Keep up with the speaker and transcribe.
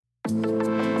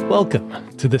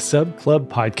Welcome to the Sub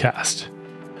Club Podcast,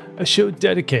 a show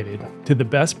dedicated to the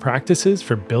best practices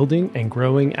for building and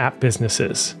growing app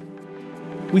businesses.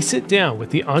 We sit down with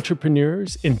the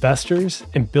entrepreneurs, investors,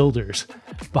 and builders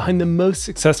behind the most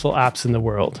successful apps in the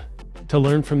world to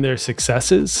learn from their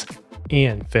successes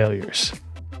and failures.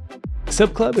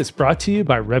 Sub Club is brought to you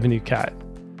by RevenueCat.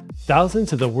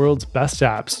 Thousands of the world's best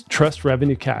apps trust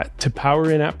RevenueCat to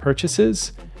power in-app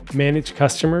purchases, manage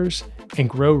customers, and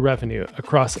grow revenue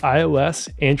across iOS,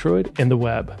 Android, and the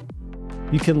web.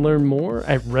 You can learn more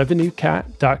at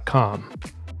revenuecat.com.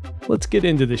 Let's get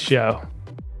into the show.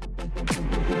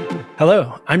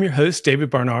 Hello, I'm your host, David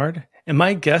Barnard, and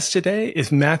my guest today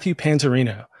is Matthew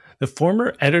Panzarino, the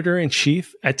former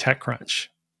editor-in-chief at TechCrunch.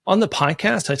 On the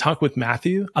podcast, I talk with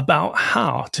Matthew about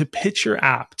how to pitch your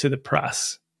app to the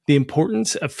press, the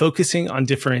importance of focusing on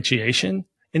differentiation,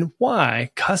 and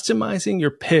why customizing your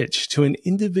pitch to an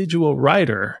individual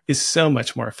writer is so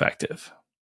much more effective.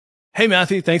 Hey,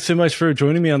 Matthew, thanks so much for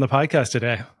joining me on the podcast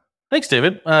today. Thanks,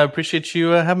 David. I appreciate you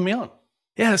having me on.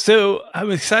 Yeah, so I'm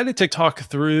excited to talk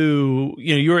through,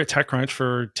 you were at TechCrunch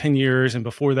for 10 years and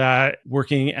before that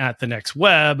working at the Next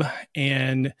Web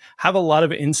and have a lot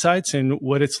of insights in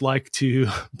what it's like to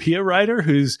be a writer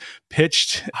who's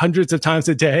pitched hundreds of times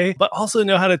a day, but also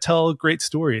know how to tell great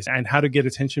stories and how to get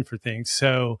attention for things.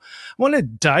 So I want to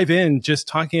dive in just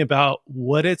talking about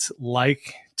what it's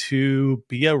like to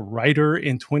be a writer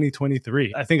in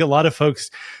 2023. I think a lot of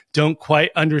folks don't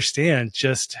quite understand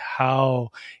just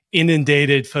how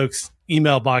inundated folks'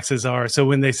 email boxes are. So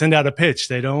when they send out a pitch,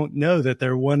 they don't know that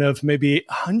they're one of maybe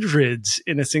hundreds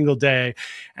in a single day,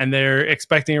 and they're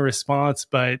expecting a response,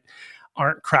 but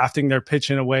aren't crafting their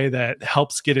pitch in a way that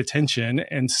helps get attention.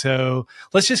 And so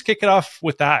let's just kick it off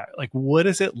with that. Like, what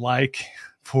is it like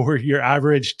for your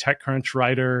average TechCrunch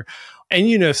writer?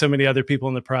 And so many other people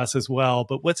in the press as well,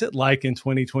 but what's it like in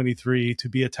 2023 to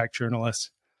be a tech journalist?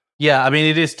 Yeah, I mean,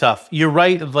 it is tough. You're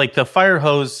right. Like the fire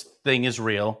hose thing is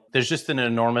real. There's just an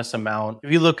enormous amount.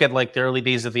 If you look at like the early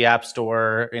days of the App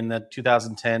Store in the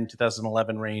 2010,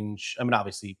 2011 range, I mean,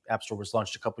 obviously App Store was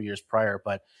launched a couple years prior,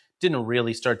 but didn't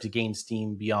really start to gain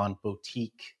steam beyond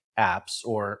boutique apps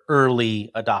or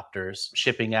early adopters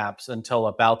shipping apps until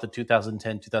about the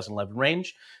 2010, 2011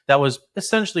 range. That was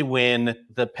essentially when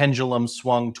the pendulum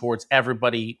swung towards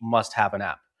everybody must have an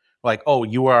app. Like, oh,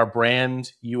 you are a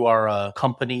brand, you are a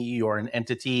company, you are an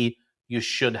entity, you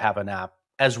should have an app.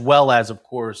 As well as, of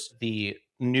course, the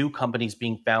new companies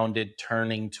being founded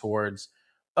turning towards,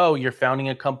 oh, you're founding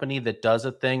a company that does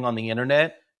a thing on the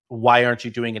internet. Why aren't you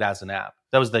doing it as an app?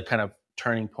 That was the kind of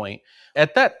turning point.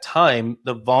 At that time,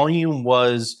 the volume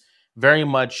was very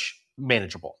much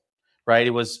manageable, right?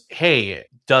 It was, hey,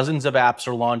 dozens of apps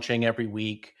are launching every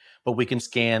week, but we can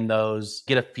scan those,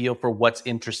 get a feel for what's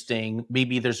interesting.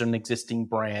 Maybe there's an existing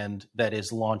brand that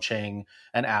is launching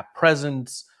an app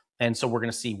presence. And so we're going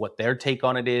to see what their take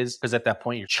on it is. Because at that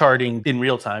point, you're charting in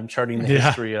real time, charting the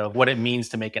history of what it means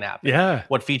to make an app. Yeah.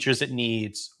 What features it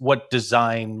needs, what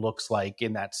design looks like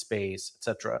in that space, et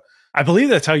cetera. I believe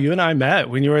that's how you and I met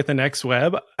when you were at the Next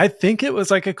Web. I think it was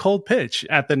like a cold pitch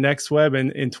at the Next Web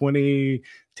in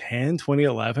 2010,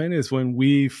 2011 is when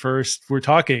we first were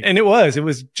talking. And it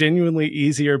was genuinely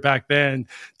easier back then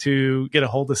to get a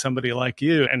hold of somebody like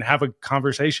you and have a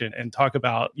conversation and talk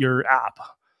about your app.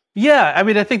 Yeah, I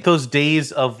mean, I think those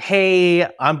days of, hey,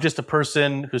 I'm just a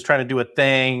person who's trying to do a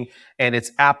thing and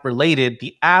it's app related,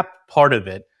 the app part of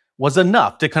it was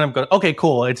enough to kind of go, okay,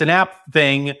 cool, it's an app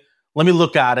thing. Let me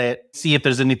look at it, see if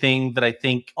there's anything that I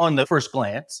think on the first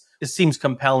glance, it seems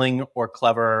compelling or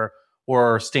clever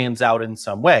or stands out in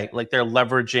some way. Like they're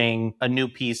leveraging a new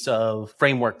piece of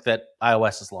framework that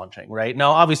iOS is launching, right?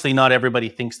 Now, obviously not everybody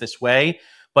thinks this way,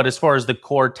 but as far as the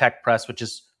core tech press, which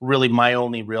is really my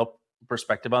only real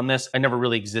perspective on this, I never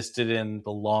really existed in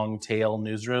the long tail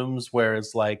newsrooms where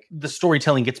it's like the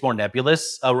storytelling gets more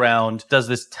nebulous around, does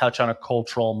this touch on a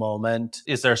cultural moment?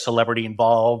 Is there a celebrity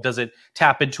involved? Does it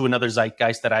tap into another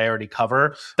zeitgeist that I already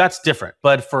cover? That's different.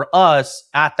 But for us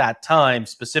at that time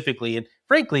specifically, and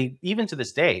frankly, even to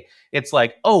this day, it's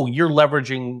like, oh, you're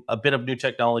leveraging a bit of new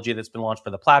technology that's been launched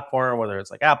for the platform, whether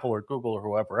it's like Apple or Google or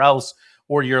whoever else,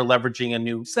 or you're leveraging a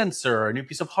new sensor or a new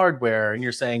piece of hardware, and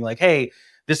you're saying like, hey,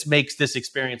 this makes this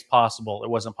experience possible. It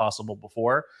wasn't possible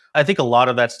before. I think a lot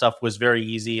of that stuff was very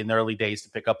easy in the early days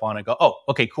to pick up on and go, oh,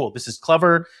 okay, cool. This is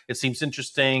clever. It seems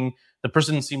interesting. The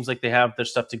person seems like they have their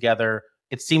stuff together.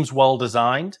 It seems well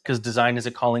designed because design is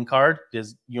a calling card,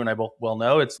 as you and I both well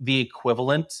know. It's the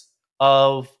equivalent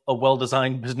of a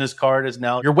well-designed business card is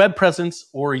now your web presence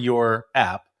or your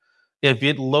app. If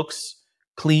it looks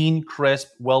clean, crisp,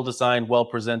 well-designed,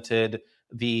 well-presented,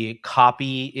 the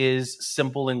copy is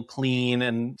simple and clean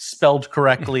and spelled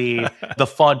correctly, the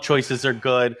font choices are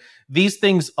good. These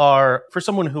things are, for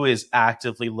someone who is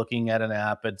actively looking at an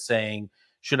app and saying,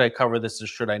 should I cover this or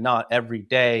should I not, every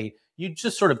day, you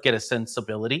just sort of get a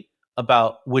sensibility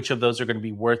about which of those are going to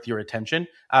be worth your attention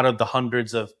out of the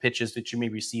hundreds of pitches that you may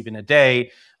receive in a day.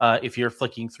 If you're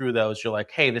flicking through those, you're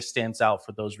like, hey, this stands out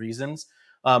for those reasons.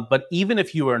 But even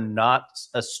if you are not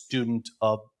a student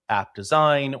of app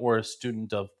design or a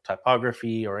student of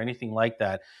typography or anything like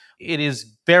that, it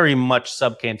is very much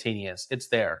subcutaneous. It's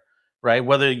there, right?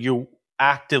 Whether you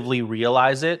actively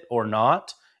realize it or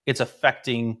not, it's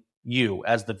affecting you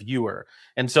as the viewer.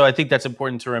 And so I think that's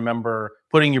important to remember,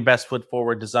 putting your best foot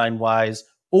forward design wise,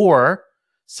 or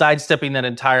sidestepping that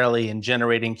entirely and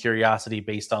generating curiosity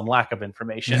based on lack of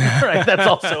information, right? That's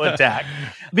also a tack.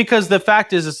 Because the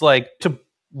fact is, it's like, to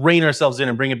rein ourselves in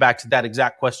and bring it back to that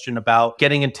exact question about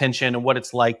getting attention and what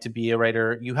it's like to be a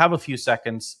writer, you have a few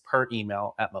seconds per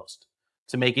email at most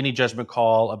to make any judgment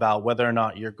call about whether or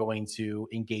not you're going to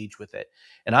engage with it.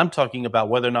 And I'm talking about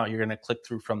whether or not you're going to click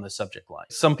through from the subject line.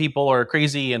 Some people are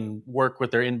crazy and work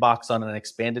with their inbox on an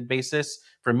expanded basis.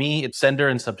 For me, it's sender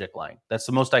and subject line. That's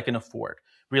the most I can afford,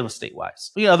 real estate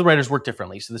wise. Other writers work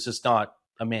differently, so this is not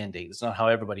a mandate. It's not how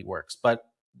everybody works, but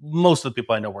most of the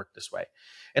people I know work this way.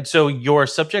 And so your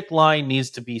subject line needs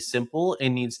to be simple. It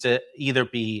needs to either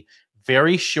be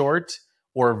very short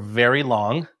or very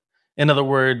long. In other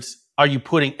words, are you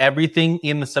putting everything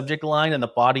in the subject line and the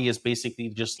body is basically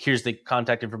just, here's the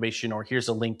contact information or here's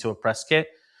a link to a press kit?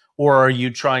 Or are you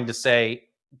trying to say,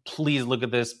 please look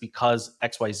at this because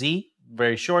XYZ?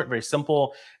 Very short, very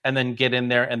simple, and then get in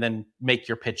there and then make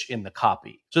your pitch in the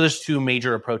copy. So there's two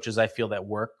major approaches I feel that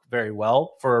work very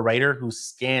well for a writer who's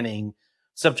scanning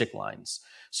subject lines.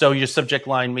 So your subject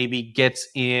line maybe gets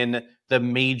in the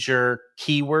major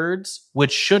keywords,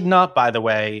 which should not, by the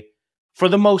way, for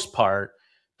the most part,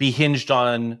 be hinged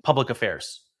on public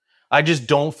affairs. I just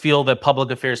don't feel that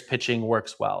public affairs pitching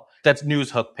works well. That's news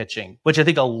hook pitching, which I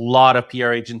think a lot of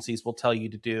PR agencies will tell you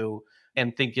to do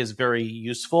and think is very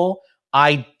useful.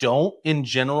 I don't, in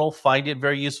general, find it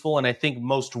very useful. And I think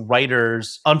most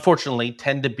writers, unfortunately,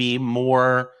 tend to be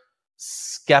more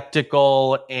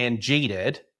skeptical and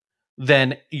jaded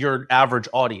than your average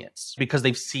audience because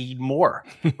they've seen more,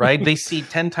 right? They see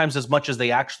 10 times as much as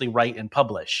they actually write and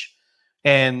publish.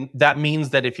 And that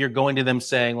means that if you're going to them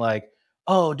saying like,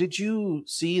 oh, did you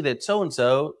see that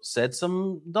so-and-so said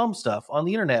some dumb stuff on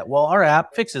the internet? Well, our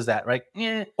app fixes that, right?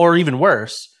 Or even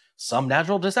worse, some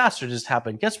natural disaster just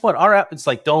happened. Guess what? Our app, it's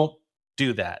like, don't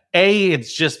do that. A,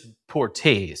 it's just poor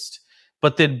taste.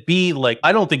 But then B, like,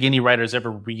 I don't think any writer's ever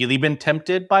really been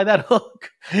tempted by that hook.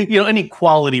 Any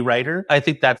quality writer, I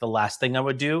think that's the last thing I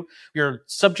would do. Your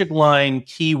subject line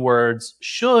keywords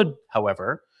should,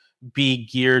 however, be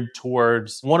geared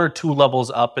towards one or two levels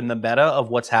up in the meta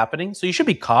of what's happening. So you should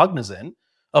be cognizant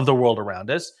of the world around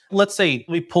us. Let's say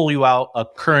we pull you out a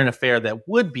current affair that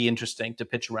would be interesting to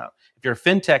pitch around. If you're a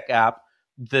fintech app,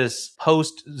 this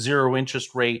post zero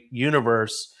interest rate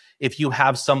universe, if you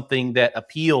have something that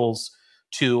appeals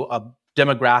to a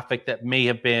demographic that may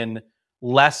have been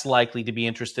less likely to be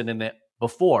interested in it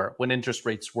before when interest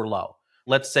rates were low.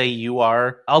 Let's say you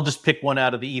are, I'll just pick one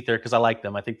out of the ether because I like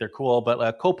them. I think they're cool,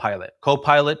 but Copilot.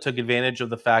 Copilot took advantage of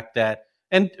the fact that,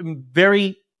 and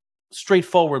very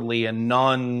straightforwardly and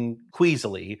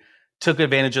non-queasily, took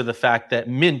advantage of the fact that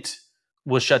Mint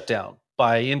was shut down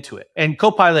by Intuit. And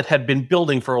Copilot had been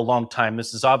building for a long time.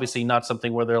 This is obviously not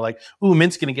something where they're like, ooh,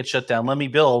 Mint's going to get shut down. Let me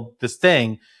build this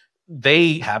thing.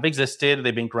 They have existed.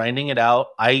 They've been grinding it out.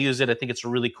 I use it. I think it's a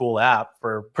really cool app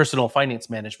for personal finance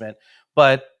management.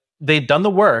 But they'd done the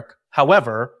work.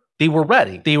 However, they were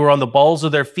ready. They were on the balls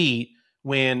of their feet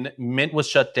when Mint was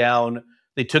shut down.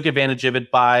 They took advantage of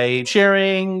it by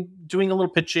sharing, doing a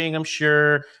little pitching, I'm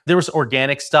sure. There was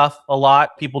organic stuff a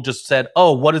lot. People just said,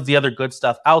 oh, what is the other good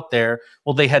stuff out there?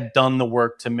 Well, they had done the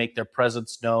work to make their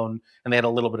presence known and they had a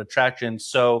little bit of traction.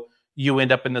 So you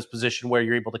end up in this position where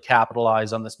you're able to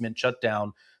capitalize on this Mint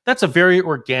shutdown. That's a very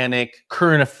organic,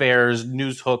 current affairs,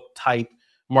 news hook type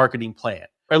marketing plan,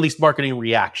 or at least marketing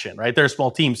reaction, right? They're a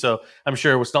small team, so I'm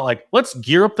sure it's not like, let's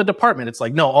gear up the department. It's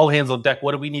like, no, all hands on deck.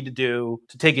 What do we need to do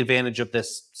to take advantage of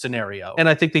this scenario? And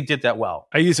I think they did that well.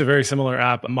 I use a very similar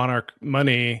app, Monarch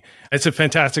Money. It's a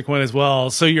fantastic one as well.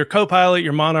 So your Copilot,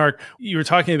 your Monarch, you were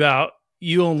talking about,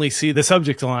 you only see the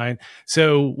subject line.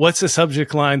 So what's the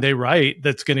subject line they write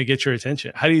that's going to get your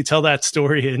attention? How do you tell that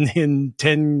story in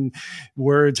 10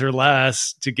 words or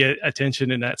less to get attention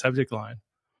in that subject line?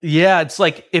 Yeah, it's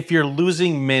like if you're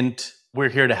losing Mint we're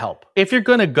here to help. If you're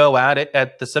going to go at it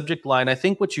at the subject line, I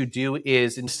think what you do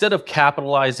is instead of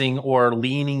capitalizing or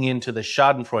leaning into the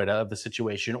schadenfreude of the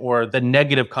situation or the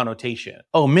negative connotation,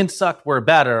 oh, Mint sucked, we're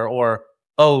better, or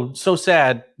oh, so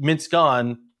sad, Mint's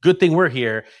gone, good thing we're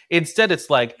here. Instead, it's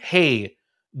like, hey,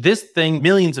 this thing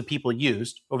millions of people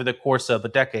used over the course of a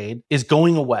decade is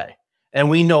going away. And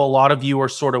we know a lot of you are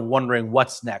sort of wondering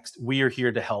what's next. We are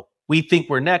here to help. We think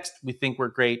we're next. We think we're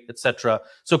great, etc.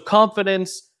 So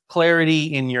confidence,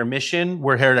 clarity in your mission.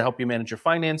 We're here to help you manage your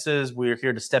finances. We're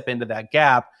here to step into that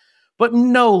gap, but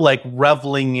no like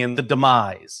reveling in the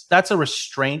demise. That's a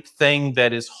restraint thing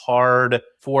that is hard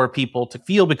for people to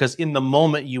feel because in the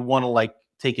moment you want to like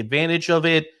take advantage of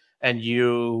it and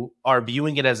you are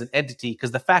viewing it as an entity.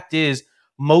 Because the fact is,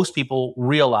 most people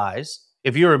realize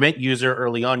if you're a Mint user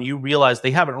early on, you realize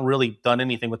they haven't really done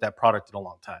anything with that product in a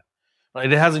long time.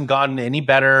 Right? It hasn't gotten any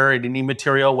better in any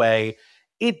material way.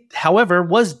 It, however,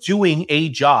 was doing a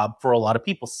job for a lot of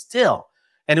people still.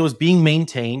 And it was being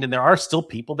maintained. And there are still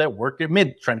people that work at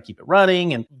Mint trying to keep it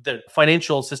running. And the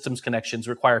financial systems connections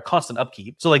require constant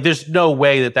upkeep. So like there's no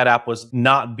way that app was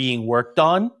not being worked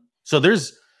on. So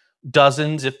there's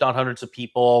dozens, if not hundreds of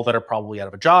people that are probably out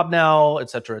of a job now, et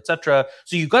cetera, et cetera.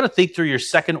 So you've got to think through your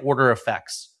second order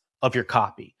effects of your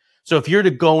copy. So if you're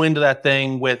to go into that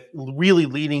thing with really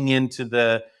leaning into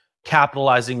the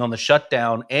capitalizing on the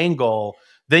shutdown angle,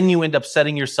 then you end up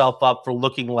setting yourself up for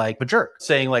looking like a jerk,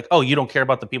 saying like, oh, you don't care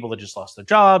about the people that just lost their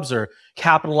jobs, or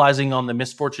capitalizing on the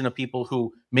misfortune of people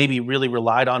who maybe really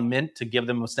relied on Mint to give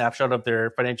them a snapshot of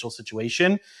their financial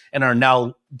situation and are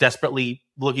now desperately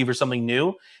looking for something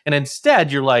new. And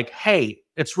instead you're like, hey,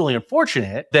 it's really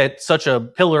unfortunate that such a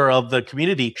pillar of the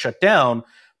community shut down,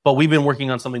 but we've been working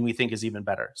on something we think is even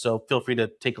better. So feel free to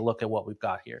take a look at what we've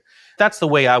got here. That's the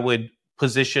way I would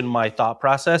position my thought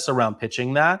process around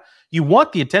pitching that. You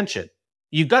want the attention.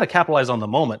 You've got to capitalize on the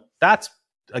moment. That's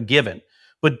a given.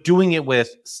 But doing it with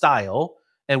style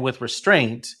and with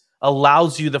restraint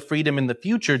allows you the freedom in the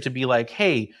future to be like,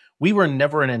 hey, we were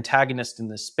never an antagonist in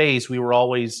this space. We were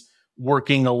always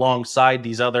working alongside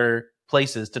these other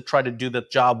places to try to do the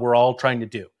job we're all trying to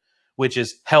do, which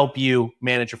is help you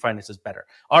manage your finances better.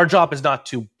 Our job is not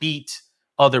to beat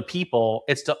other people.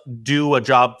 It's to do a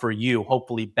job for you,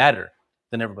 hopefully better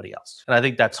than everybody else. And I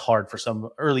think that's hard for some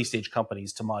early stage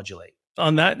companies to modulate.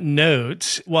 On that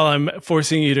note, while I'm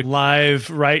forcing you to live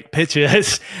write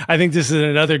pitches, I think this is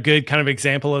another good kind of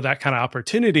example of that kind of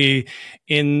opportunity.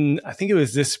 I think it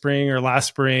was this spring or last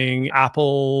spring,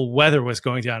 Apple weather was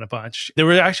going down a bunch. There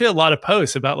were actually a lot of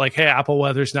posts about like, hey, Apple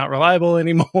weather's not reliable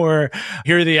anymore.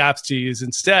 Here are the apps to use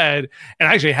instead. And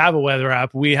I actually have a weather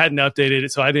app. We hadn't updated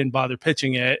it, so I didn't bother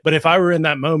pitching it. But if I were in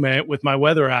that moment with my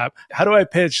weather app, how do I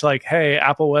pitch like, hey,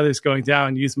 Apple weather's going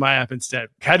down, use my app instead?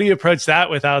 How do you approach that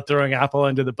without throwing Apple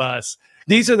under the bus?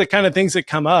 These are the kind of things that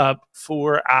come up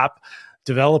for app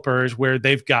developers where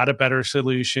they've got a better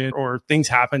solution or things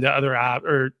happen to other apps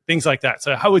or things like that.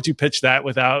 So how would you pitch that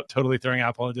without totally throwing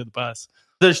Apple under the bus?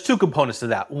 There's two components to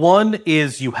that. One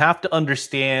is you have to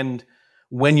understand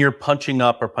when you're punching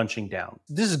up or punching down.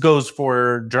 This goes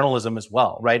for journalism as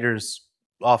well. Writers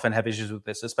often have issues with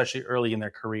this, especially early in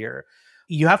their career.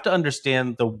 You have to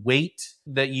understand the weight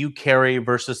that you carry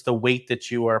versus the weight that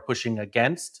you are pushing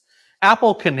against.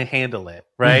 Apple can handle it,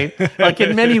 right? Like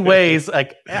in many ways,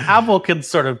 like Apple can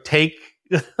sort of take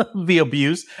the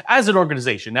abuse as an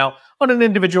organization. Now, on an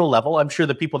individual level, I'm sure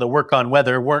the people that work on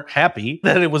weather weren't happy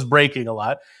that it was breaking a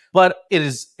lot, but it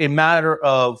is a matter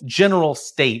of general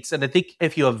states. And I think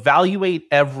if you evaluate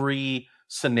every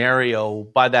scenario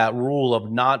by that rule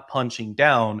of not punching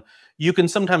down, you can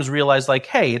sometimes realize like,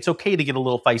 hey, it's okay to get a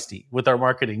little feisty with our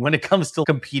marketing when it comes to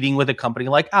competing with a company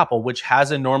like Apple, which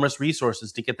has enormous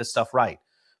resources to get this stuff right.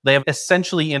 They have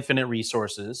essentially infinite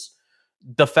resources.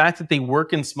 The fact that they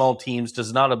work in small teams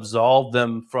does not absolve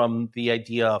them from the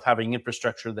idea of having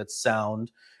infrastructure that's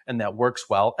sound and that works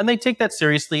well. And they take that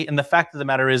seriously. And the fact of the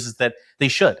matter is that they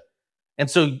should. And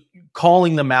so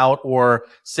calling them out or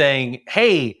saying,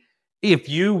 hey, if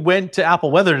you went to Apple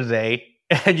Weather today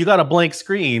and you got a blank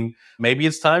screen, maybe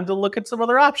it's time to look at some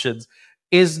other options,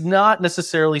 is not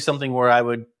necessarily something where I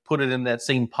would put it in that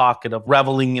same pocket of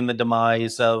reveling in the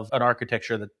demise of an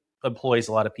architecture that employs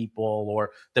a lot of people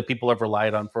or that people have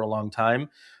relied on for a long time.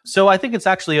 So I think it's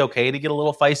actually okay to get a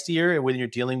little feistier when you're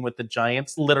dealing with the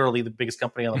giants, literally the biggest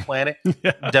company on the planet,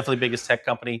 yeah. Definitely biggest tech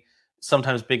company,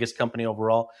 sometimes biggest company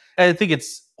overall. And I think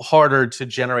it's harder to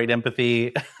generate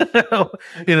empathy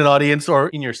in an audience or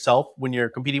in yourself when you're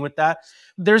competing with that.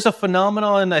 There's a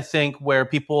phenomenon, I think, where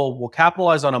people will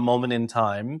capitalize on a moment in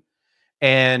time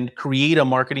and create a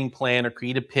marketing plan or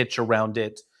create a pitch around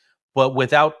it but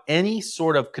without any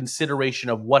sort of consideration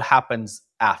of what happens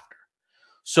after.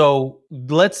 So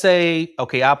let's say,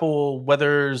 okay, Apple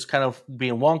weather's kind of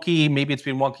being wonky. Maybe it's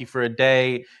been wonky for a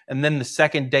day. And then the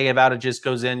second day of outages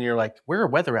goes in. You're like, we're a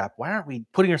weather app. Why aren't we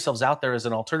putting ourselves out there as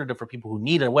an alternative for people who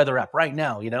need a weather app right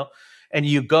now? And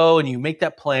you go and you make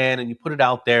that plan and you put it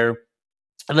out there.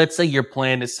 And let's say your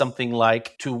plan is something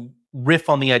like to riff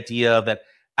on the idea that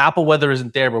Apple weather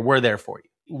isn't there, but we're there for you.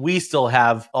 We still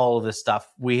have all of this stuff.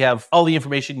 We have all the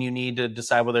information you need to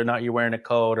decide whether or not you're wearing a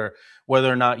coat or whether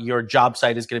or not your job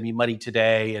site is going to be muddy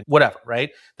today and whatever, right?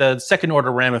 The second order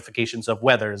ramifications of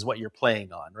weather is what you're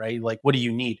playing on, right? Like, what do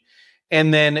you need?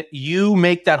 And then you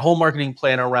make that whole marketing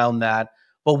plan around that.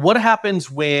 But what happens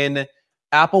when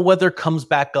Apple weather comes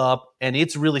back up and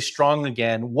it's really strong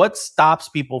again? What stops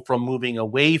people from moving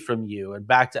away from you and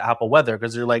back to Apple weather?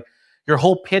 Because they're like, your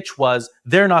whole pitch was,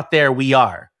 they're not there, we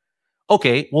are.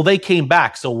 Okay, well, they came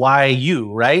back, so why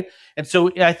you, right? And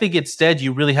so I think instead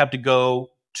you really have to go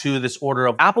to this order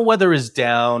of Apple weather is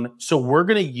down, so we're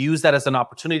going to use that as an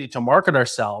opportunity to market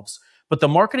ourselves. But the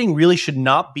marketing really should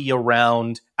not be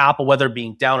around Apple weather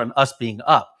being down and us being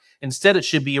up. Instead, it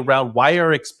should be around why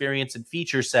our experience and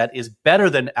feature set is better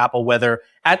than Apple weather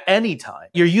at any time.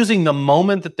 You're using the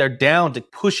moment that they're down to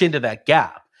push into that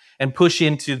gap and push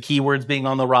into keywords being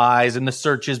on the rise and the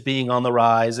searches being on the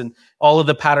rise and all of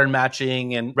the pattern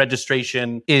matching and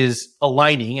registration is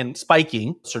aligning and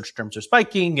spiking. Search terms are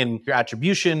spiking and your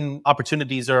attribution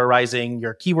opportunities are rising.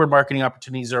 Your keyword marketing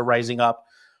opportunities are rising up.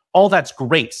 All that's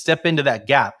great. Step into that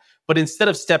gap. But instead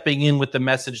of stepping in with the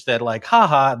message that like,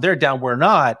 haha, they're down, we're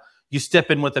not, you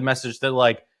step in with the message that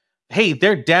like, hey,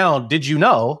 they're down. Did you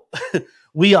know?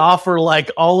 We offer like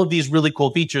all of these really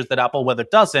cool features that Apple weather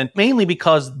doesn't, mainly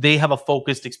because they have a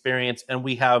focused experience and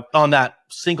we have on that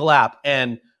single app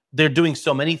and they're doing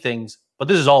so many things, but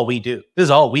this is all we do. This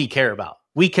is all we care about.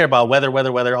 We care about weather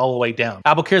all the way down.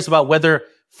 Apple cares about weather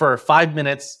for 5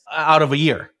 minutes out of a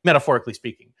year, metaphorically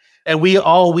speaking. And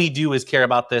all we do is care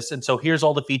about this. And so here's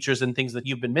all the features and things that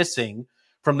you've been missing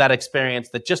from that experience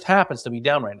that just happens to be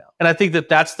down right now. And I think that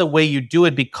that's the way you do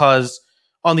it, because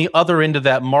on the other end of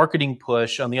that marketing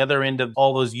push, on the other end of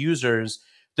all those users,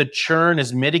 the churn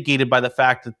is mitigated by the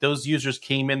fact that those users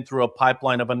came in through a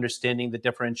pipeline of understanding the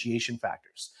differentiation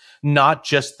factors, not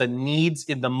just the needs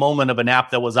in the moment of an app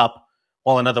that was up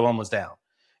while another one was down.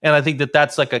 And I think that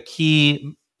that's like a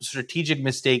key strategic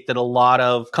mistake that a lot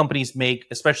of companies make,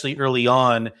 especially early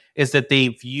on, is that they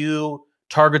view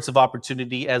targets of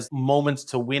opportunity as moments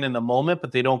to win in the moment,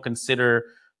 but they don't consider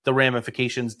the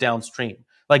ramifications downstream.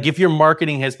 Like if your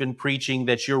marketing has been preaching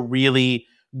that you're really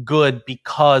good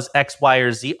because X, Y,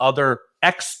 or Z other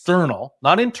external,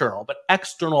 not internal, but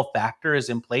external factor is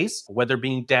in place, weather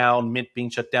being down, Mint being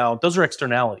shut down, those are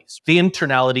externalities. The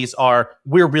internalities are,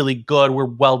 we're really good, we're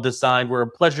well designed, we're a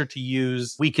pleasure to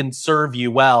use, we can serve you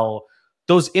well.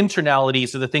 Those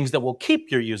internalities are the things that will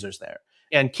keep your users there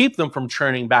and keep them from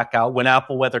churning back out when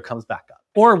Apple weather comes back up.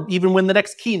 Or even when the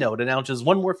next keynote announces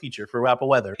one more feature for Apple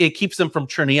weather, it keeps them from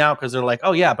churning out because they're like,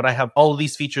 oh yeah, but I have all of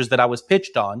these features that I was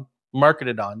pitched on,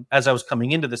 marketed on as I was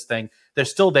coming into this thing. They're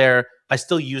still there. I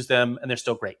still use them and they're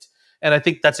still great. And I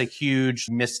think that's a huge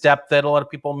misstep that a lot of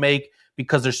people make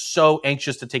because they're so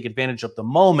anxious to take advantage of the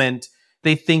moment.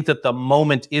 They think that the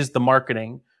moment is the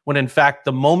marketing, when in fact,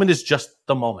 the moment is just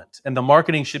the moment. And the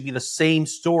marketing should be the same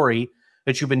story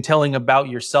that you've been telling about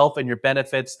yourself and your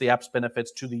benefits, the app's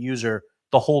benefits to the user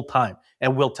the whole time,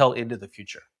 and will tell into the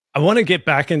future. I want to get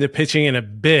back into pitching in a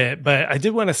bit, but I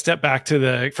did want to step back to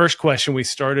the first question we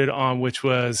started on, which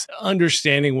was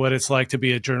understanding what it's like to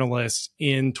be a journalist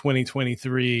in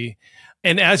 2023.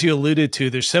 And as you alluded to,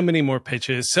 there's so many more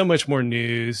pitches, so much more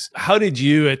news. How did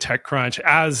you at TechCrunch,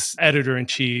 as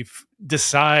editor-in-chief,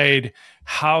 decide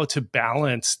how to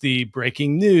balance the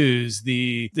breaking news,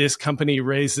 this company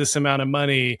raised this amount of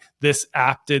money, this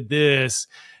app did this?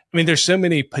 I mean, there's so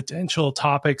many potential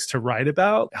topics to write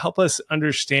about. Help us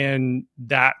understand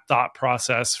that thought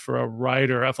process for a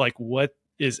writer of like what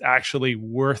is actually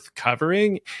worth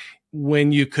covering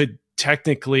when you could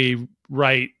technically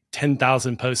write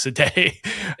 10,000 posts a day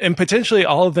and potentially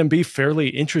all of them be fairly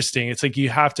interesting. It's like you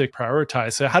have to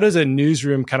prioritize. So how does a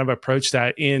newsroom kind of approach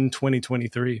that in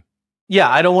 2023? Yeah,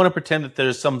 I don't want to pretend that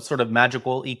there's some sort of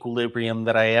magical equilibrium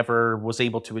that I ever was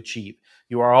able to achieve.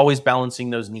 You are always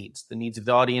balancing those needs, the needs of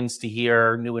the audience to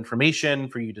hear new information,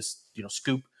 for you to,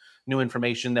 scoop new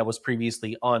information that was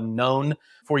previously unknown,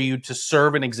 for you to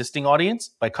serve an existing audience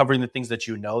by covering the things that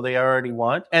you know they already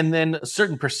want, and then a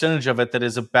certain percentage of it that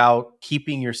is about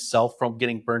keeping yourself from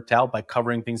getting burnt out by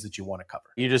covering things that you want to cover.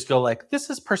 You just go like, this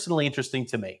is personally interesting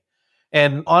to me.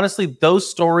 And honestly, those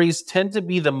stories tend to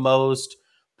be the most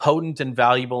potent and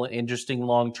valuable and interesting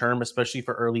long term, especially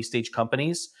for early stage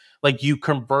companies. Like you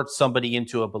convert somebody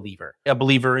into a believer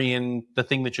in the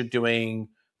thing that you're doing,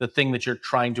 the thing that you're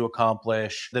trying to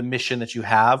accomplish, the mission that you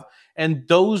have. And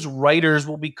those writers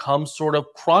will become sort of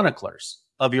chroniclers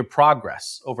of your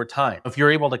progress over time. If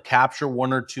you're able to capture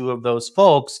one or two of those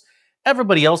folks,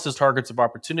 everybody else is targets of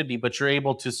opportunity, but you're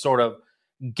able to sort of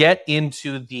get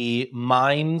into the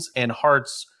minds and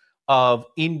hearts of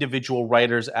individual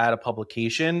writers at a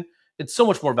publication. It's so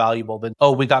much more valuable than,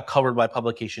 oh, we got covered by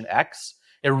publication X.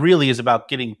 It really is about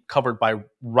getting covered by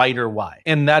writer Y.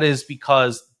 And that is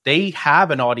because they have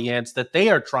an audience that they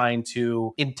are trying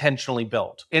to intentionally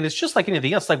build. And it's just like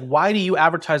anything else. Like, why do you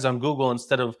advertise on Google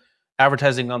instead of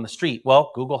advertising on the street?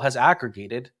 Well, Google has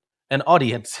aggregated an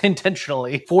audience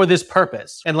intentionally for this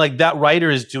purpose. And like that writer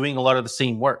is doing a lot of the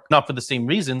same work, not for the same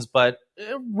reasons, but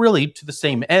really to the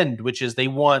same end, which is they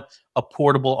want a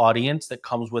portable audience that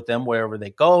comes with them wherever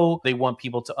they go. They want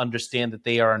people to understand that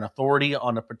they are an authority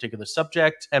on a particular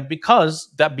subject. And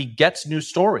because that begets new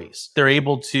stories, they're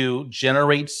able to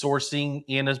generate sourcing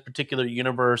in a particular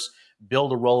universe,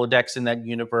 build a Rolodex in that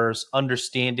universe,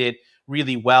 understand it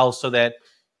really well so that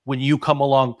when you come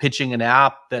along pitching an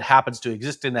app that happens to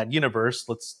exist in that universe,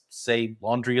 let's say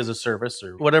laundry as a service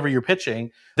or whatever you're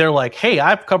pitching, they're like, hey,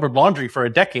 I've covered laundry for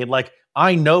a decade. Like,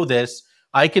 I know this.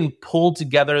 I can pull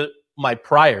together my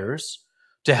priors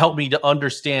to help me to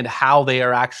understand how they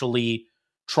are actually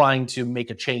trying to make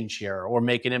a change here or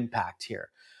make an impact here.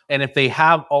 And if they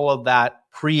have all of that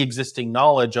pre-existing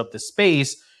knowledge of the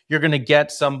space, you're going to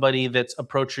get somebody that's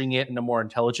approaching it in a more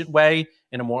intelligent way,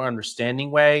 in a more understanding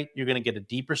way. You're going to get a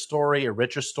deeper story, a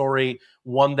richer story,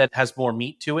 one that has more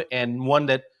meat to it, and one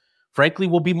that, frankly,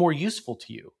 will be more useful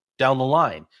to you down the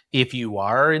line. If you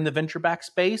are in the venture-backed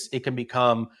space, it can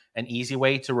become an easy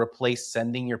way to replace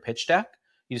sending your pitch deck.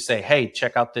 You say, hey,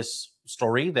 check out this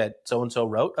story that so-and-so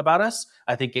wrote about us.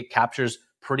 I think it captures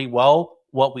pretty well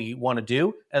what we want to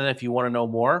do. And then if you want to know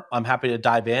more, I'm happy to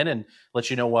dive in and let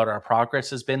you know what our progress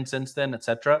has been since then, et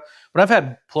cetera. But I've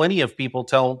had plenty of people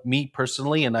tell me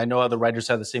personally, and I know other writers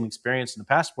have the same experience in the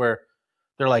past, where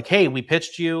they're like, hey, we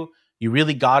pitched you. You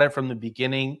really got it from the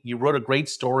beginning. You wrote a great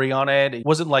story on it. It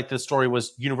wasn't like the story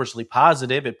was universally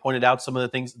positive. It pointed out some of the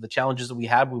things, the challenges that we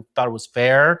had. We thought it was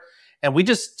fair. And we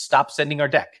just stopped sending our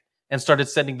deck and started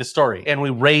sending the story. And we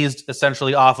raised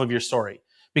essentially off of your story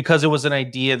because it was an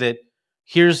idea that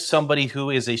here's somebody who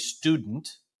is a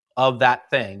student of that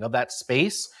thing, of that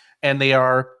space, and they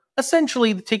are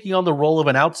essentially taking on the role of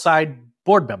an outside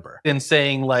board member and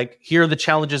saying, like, here are the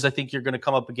challenges I think you're going to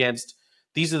come up against.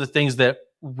 These are the things that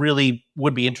really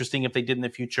would be interesting if they did in the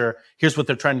future. Here's what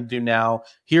they're trying to do now.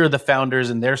 Here are the founders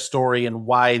and their story and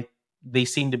why they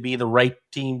seem to be the right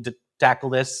team to tackle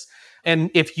this.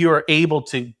 And if you're able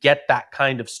to get that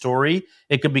kind of story,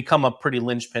 it could become a pretty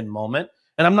linchpin moment.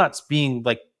 And I'm not being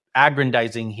like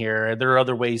aggrandizing here. There are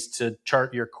other ways to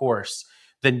chart your course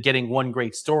than getting one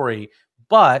great story.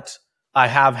 But I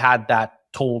have had that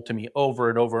told to me over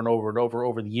and over and over and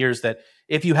over the years that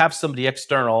if you have somebody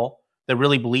external that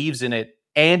really believes in it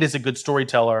and is a good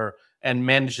storyteller and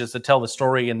manages to tell the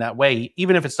story in that way,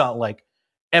 even if it's not like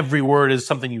every word is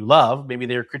something you love, maybe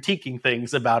they're critiquing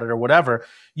things about it or whatever,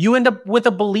 you end up with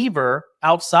a believer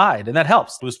outside, and that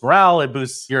helps boost morale. It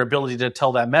boosts your ability to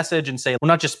tell that message and say, we're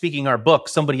not just speaking our book,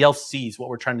 somebody else sees what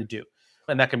we're trying to do.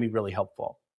 And that can be really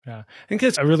helpful. Yeah. I think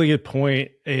that's a really good point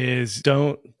is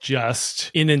don't just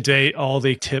inundate all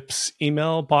the tips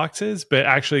email boxes, but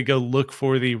actually go look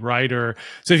for the writer.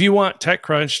 So if you want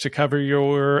TechCrunch to cover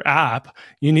your app,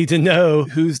 you need to know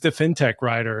who's the fintech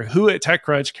writer, who at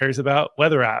TechCrunch cares about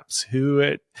weather apps, who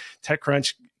at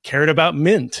TechCrunch cared about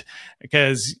Mint.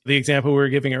 Because the example we were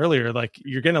giving earlier, like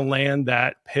you're going to land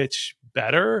that pitch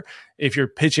better if you're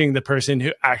pitching the person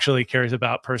who actually cares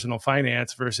about personal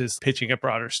finance versus pitching a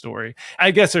broader story. I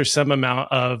guess there's some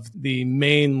amount of the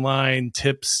mainline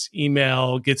tips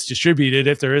email gets distributed.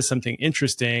 If there is something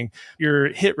interesting, your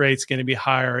hit rate's going to be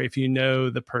higher if you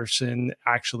know the person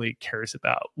actually cares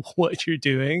about what you're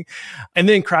doing. And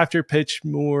then craft your pitch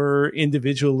more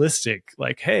individualistic.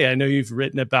 Like, hey, I know you've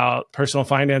written about personal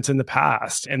finance in the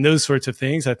past. And those sorts of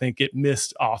things, I think, get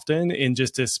missed often in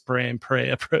just a spray and pray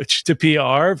approach to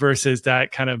PR versus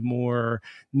that kind of more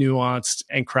nuanced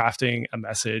and crafting a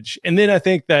message. And then I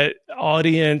think that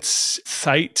audience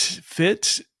site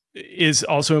fit is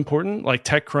also important. Like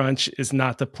TechCrunch is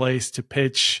not the place to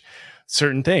pitch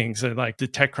certain things. And like the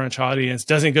TechCrunch audience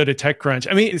doesn't go to TechCrunch.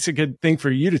 I mean, it's a good thing for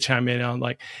you to chime in on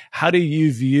like, how do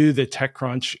you view the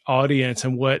TechCrunch audience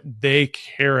and what they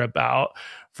care about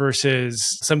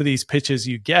versus some of these pitches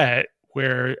you get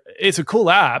where it's a cool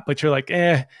app, but you're like,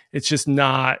 it's just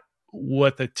not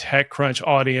what the TechCrunch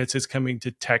audience is coming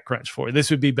to TechCrunch for. This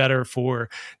would be better for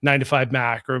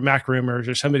 9to5Mac or Mac Rumors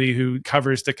or somebody who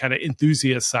covers the kind of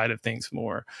enthusiast side of things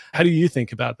more. How do you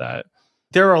think about that?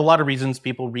 There are a lot of reasons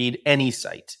people read any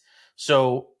site.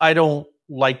 So I don't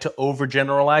like to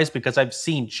overgeneralize because I've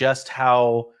seen just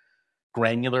how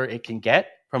granular it can get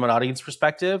from an audience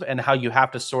perspective and how you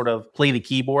have to sort of play the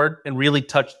keyboard and really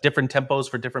touch different tempos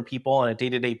for different people on a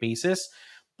day-to-day basis.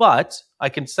 But I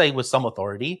can say with some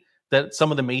authority that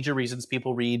some of the major reasons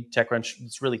people read TechCrunch,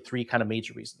 it's really three kind of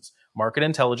major reasons. Market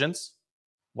intelligence,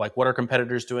 like what are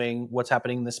competitors doing, what's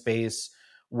happening in the space,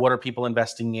 what are people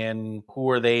investing in, who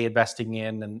are they investing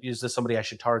in, and is this somebody I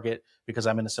should target because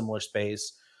I'm in a similar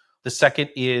space. The second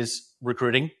is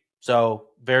recruiting. So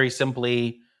very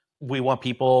simply, we want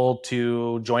people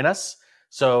to join us.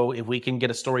 So if we can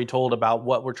get a story told about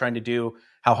what we're trying to do,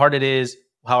 how hard it is,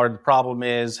 how hard the problem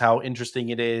is, how interesting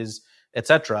it is,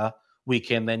 etc., we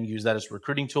can then use that as a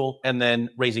recruiting tool. And then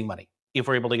raising money. If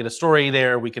we're able to get a story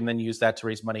there, we can then use that to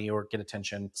raise money or get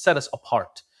attention, set us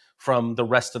apart from the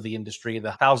rest of the industry,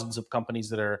 the thousands of companies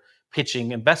that are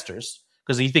pitching investors.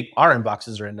 Because you think our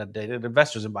inboxes are inundated,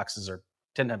 investors' inboxes are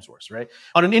 10 times worse, right?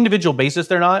 On an individual basis,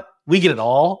 they're not. We get it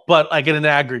all, but like in an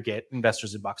aggregate,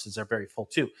 investors' inboxes are very full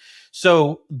too.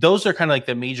 So those are kind of like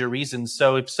the major reasons.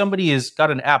 So if somebody has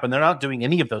got an app and they're not doing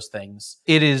any of those things,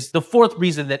 it is the fourth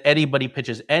reason that anybody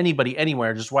pitches anybody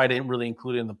anywhere, just why I didn't really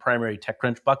include it in the primary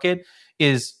TechCrunch bucket,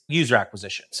 is user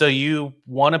acquisition. So you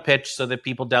want to pitch so that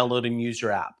people download and use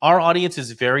your app. Our audience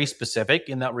is very specific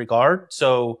in that regard.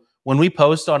 So when we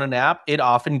post on an app, it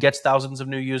often gets thousands of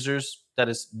new users. That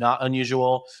is not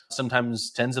unusual.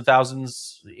 Sometimes tens of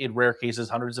thousands, in rare cases,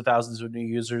 hundreds of thousands of new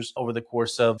users over the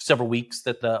course of several weeks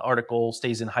that the article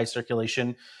stays in high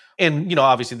circulation. And,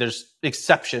 obviously there's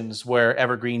exceptions where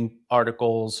evergreen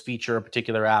articles feature a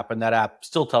particular app and that app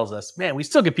still tells us, man, we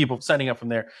still get people signing up from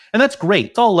there. And that's great.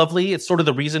 It's all lovely. It's sort of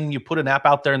the reason you put an app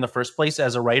out there in the first place.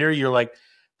 As a writer, you're like,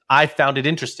 I found it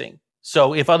interesting.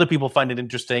 So if other people find it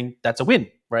interesting, that's a win,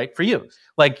 right? For you.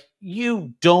 Like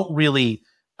you don't really,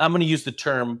 I'm going to use the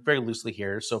term very loosely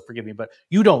here, so forgive me, but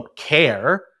you don't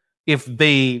care if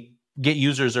they get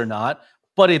users or not.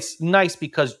 But it's nice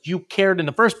because you cared in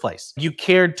the first place. You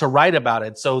cared to write about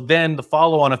it. So then the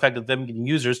follow-on effect of them getting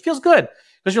users feels good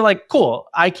because you're like, cool,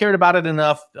 I cared about it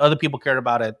enough. Other people cared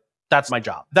about it. That's my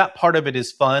job. That part of it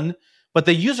is fun. But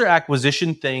the user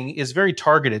acquisition thing is very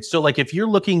targeted. So like if you're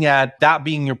looking at that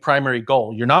being your primary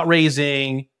goal, you're not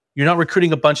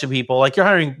recruiting a bunch of people, like you're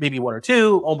hiring maybe one or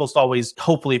two, almost always,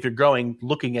 hopefully if you're growing,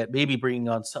 looking at maybe bringing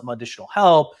on some additional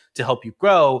help to help you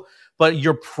grow. But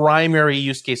your primary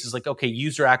use case is like, okay,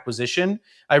 user acquisition.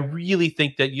 I really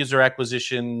think that user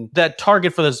acquisition, that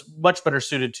target for this much better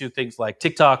suited to things like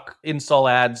TikTok install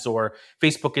ads or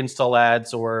Facebook install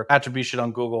ads or attribution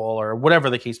on Google or whatever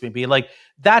the case may be. Like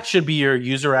that should be your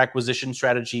user acquisition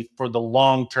strategy for the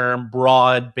long-term,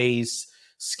 broad base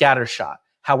scattershot.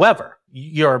 However,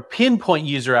 your pinpoint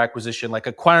user acquisition, like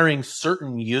acquiring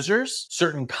certain users,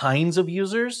 certain kinds of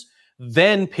users,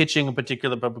 then pitching a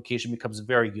particular publication becomes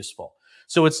very useful.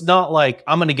 So it's not like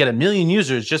I'm going to get 1 million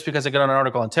users just because I got an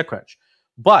article on TechCrunch,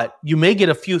 but you may get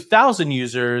a few thousand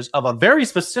users of a very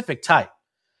specific type,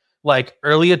 like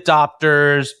early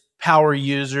adopters, power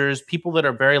users, people that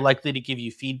are very likely to give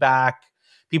you feedback,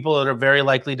 people that are very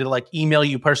likely to like email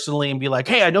you personally and be like,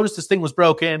 hey, I noticed this thing was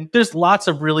broken. There's lots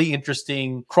of really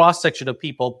interesting cross-section of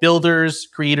people, builders,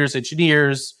 creators,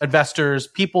 engineers, investors,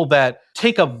 people that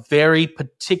take a very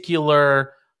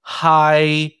particular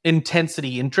high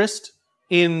intensity interest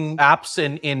in apps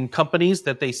and in companies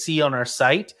that they see on our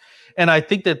site. And I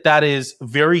think that that is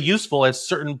very useful at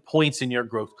certain points in your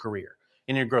growth career,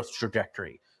 in your growth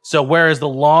trajectory. So whereas the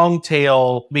long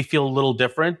tail may feel a little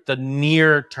different, the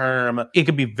near term, it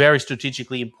can be very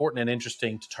strategically important and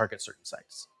interesting to target certain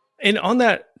sites. And on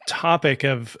that topic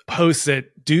of posts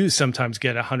that do sometimes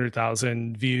get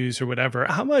 100,000 views or whatever,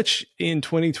 how much in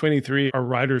 2023 are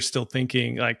writers still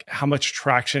thinking, like, how much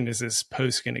traction is this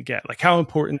post going to get? Like, how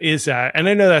important is that? And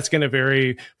I know that's going to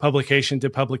vary publication to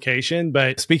publication,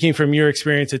 but speaking from your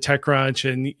experience at TechCrunch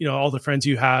and, all the friends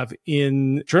you have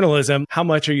in journalism, how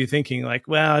much are you thinking like,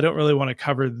 well, I don't really want to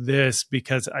cover this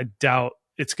because I doubt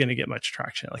it's going to get much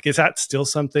traction? Like, is that still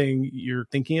something you're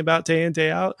thinking about day in, day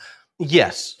out?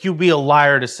 Yes, you'd be a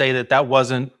liar to say that that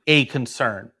wasn't a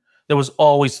concern that was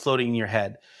always floating in your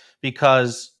head,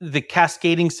 because the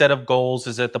cascading set of goals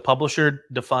is that the publisher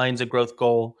defines a growth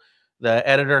goal. The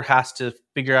editor has to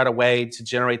figure out a way to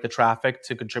generate the traffic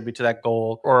to contribute to that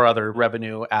goal or other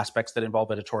revenue aspects that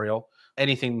involve editorial.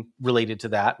 anything related to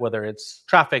that, whether it's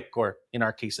traffic or in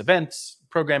our case, events,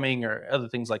 programming, or other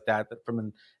things like that from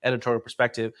an editorial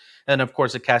perspective. And of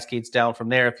course, it cascades down from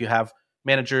there if you have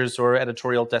managers or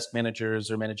editorial desk managers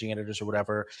or managing editors or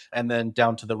whatever, and then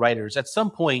down to the writers. At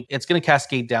some point, it's going to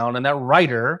cascade down, and that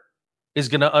writer is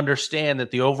going to understand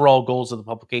that the overall goals of the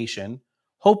publication,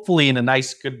 hopefully in a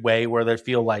nice, good way where they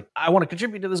feel like, I want to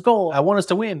contribute to this goal. I want us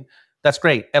to win. That's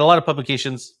great. At a lot of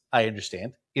publications, I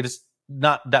understand it is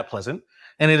not that pleasant,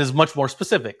 and it is much more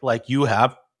specific. Like, you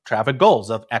have traffic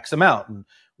goals of X amount, and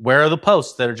where are the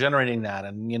posts that are generating that?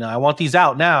 And, I want these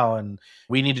out now, and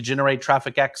we need to generate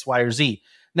traffic X, Y, or Z.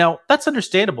 Now, that's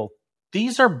understandable.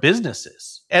 These are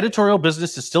businesses. Editorial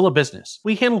business is still a business.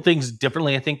 We handle things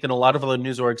differently, I think, than a lot of other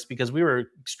news orgs because we were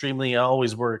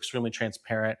always were extremely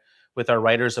transparent with our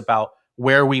writers about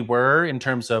where we were in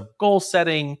terms of goal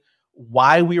setting,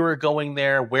 why we were going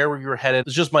there, where we were headed.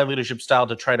 It's just my leadership style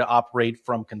to try to operate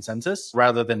from consensus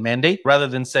rather than mandate, rather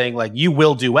than saying like, you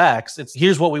will do X. It's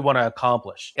here's what we want to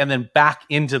accomplish. And then back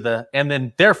into and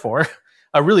then therefore,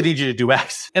 I really need you to do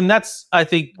X. And that's, I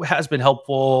think, has been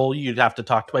helpful. You'd have to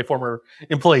talk to my former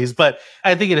employees, but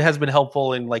I think it has been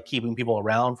helpful in like keeping people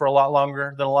around for a lot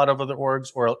longer than a lot of other orgs,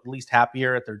 or at least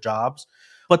happier at their jobs.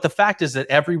 But the fact is that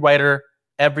every writer,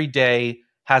 every day,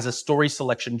 has a story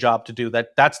selection job to do.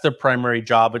 That's their primary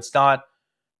job. It's not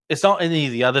any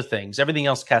of the other things. Everything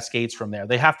else cascades from there.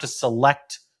 They have to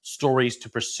select stories to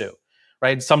pursue,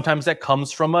 right? Sometimes that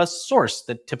comes from a source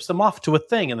that tips them off to a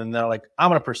thing. And then they're like, I'm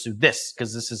going to pursue this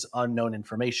because this is unknown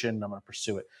information. I'm going to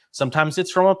pursue it. Sometimes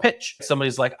it's from a pitch.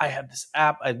 Somebody's like, I have this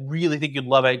app. I really think you'd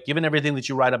love it. Given everything that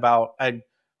you write about, I'm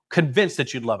convinced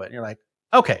that you'd love it. And you're like,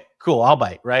 okay, cool, I'll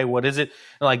bite, right? What is it?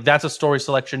 And like, that's a story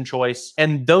selection choice.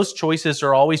 And those choices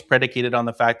are always predicated on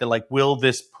the fact that like, will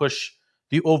this push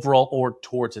the overall org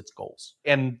towards its goals?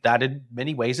 And that in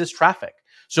many ways is traffic.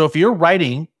 So if you're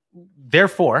writing,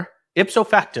 therefore, ipso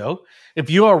facto, if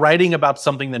you are writing about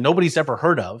something that nobody's ever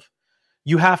heard of,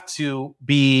 you have to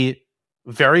be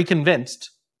very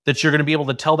convinced that you're going to be able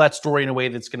to tell that story in a way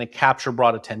that's going to capture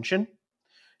broad attention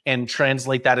and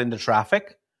translate that into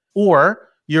traffic. Or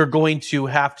you're going to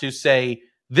have to say,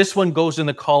 this one goes in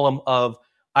the column of,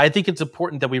 I think it's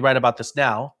important that we write about this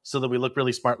now so that we look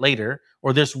really smart later,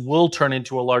 or this will turn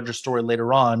into a larger story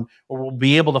later on, or we'll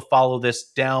be able to follow this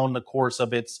down the course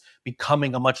of its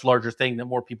becoming a much larger thing that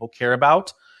more people care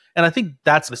about. And I think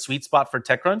that's the sweet spot for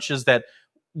TechCrunch, is that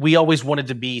we always wanted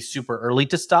to be super early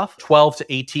to stuff, 12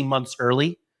 to 18 months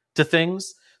early to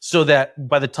things, so that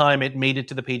by the time it made it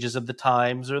to the pages of the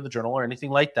Times or the Journal or anything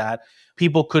like that,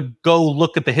 people could go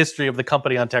look at the history of the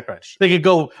company on TechCrunch. They could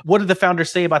go, what did the founder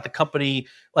say about the company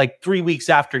like 3 weeks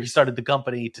after he started the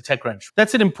company, to TechCrunch?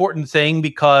 That's an important thing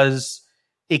because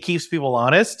it keeps people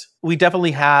honest. We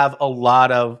definitely have a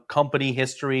lot of company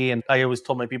history. And I always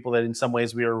told my people that in some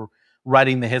ways we are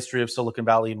writing the history of Silicon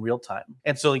Valley in real time.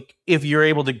 And so like, if you're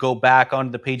able to go back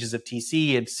onto the pages of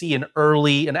TC and see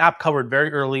an app covered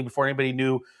very early before anybody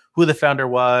knew who the founder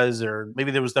was, or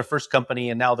maybe there was their first company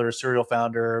and now they're a serial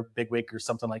founder, bigwig or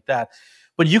something like that.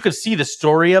 But you could see the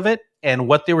story of it and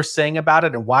what they were saying about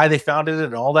it and why they founded it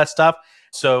and all that stuff.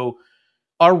 So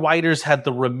our writers had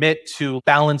the remit to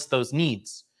balance those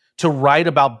needs, to write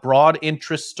about broad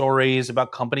interest stories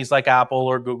about companies like Apple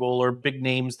or Google or big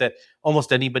names that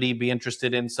almost anybody would be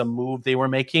interested in some move they were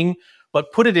making,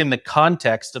 but put it in the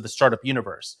context of the startup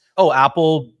universe. Oh,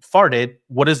 Apple farted.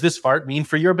 What does this fart mean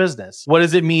for your business? What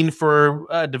does it mean for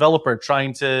a developer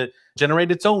trying to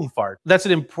generate its own fart? That's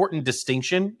an important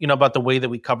distinction, about the way that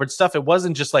we covered stuff. It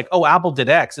wasn't just like, oh, Apple did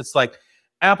X. It's like,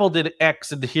 Apple did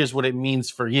X and here's what it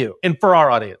means for you and for our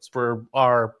audience, for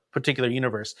our particular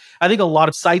universe. I think a lot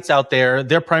of sites out there,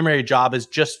 their primary job is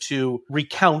just to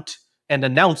recount and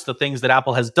announce the things that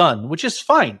Apple has done, which is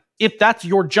fine. If that's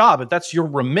your job, if that's your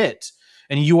remit,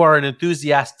 and you are an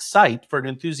enthusiast site for an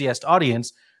enthusiast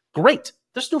audience, great.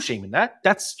 There's no shame in that.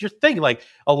 That's your thing. Like,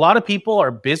 a lot of people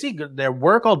are busy, they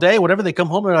work all day, whatever. They come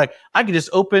home and they're like, I can just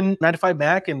open 9 to 5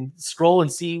 Mac and scroll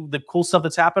and see the cool stuff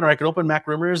that's happened. Or I can open Mac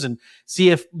Rumors and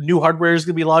see if new hardware is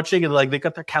going to be launching. And like, they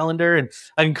got their calendar and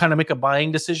I can kind of make a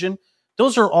buying decision.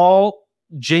 Those are all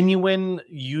genuine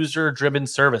user-driven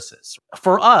services.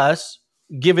 For us,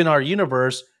 given our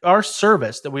universe, our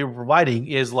service that we were providing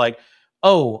is like,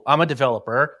 oh, I'm a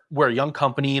developer. We're a young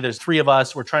company. There's 3 of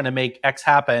us. We're trying to make X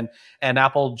happen. And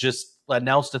Apple just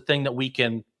announced a thing that we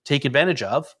can take advantage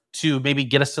of to maybe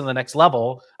get us to the next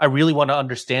level. I really want to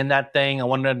understand that thing. I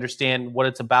want to understand what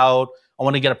it's about. I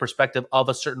want to get a perspective of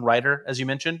a certain writer, as you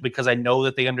mentioned, because I know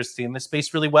that they understand this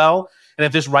space really well. And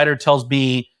if this writer tells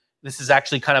me this is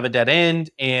actually kind of a dead end.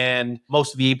 And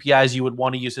most of the APIs you would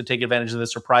want to use to take advantage of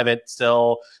this are private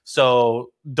still. So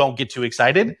don't get too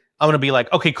excited. I'm going to be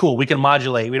like, okay, cool. We can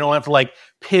modulate. We don't have to like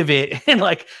pivot and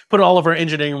like put all of our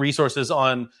engineering resources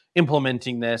on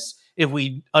implementing this if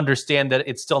we understand that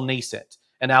it's still nascent.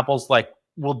 And Apple's like,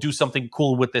 we'll do something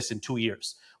cool with this in 2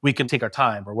 years. We can take our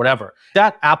time or whatever.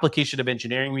 That application of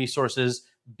engineering resources,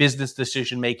 business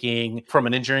decision making from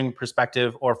an engineering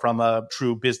perspective or from a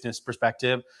true business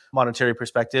perspective, monetary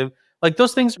perspective, like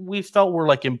those things we felt were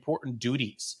like important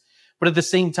duties. But at the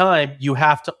same time, you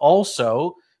have to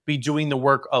also be doing the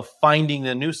work of finding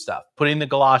the new stuff, putting the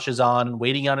galoshes on and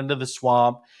wading out into the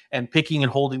swamp and picking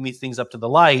and holding these things up to the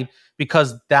light,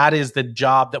 because that is the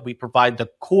job that we provide the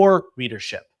core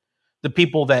readership, the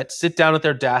people that sit down at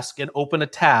their desk and open a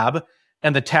tab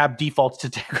and the tab defaults to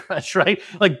TechCrunch, right?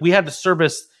 Like we had to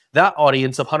service that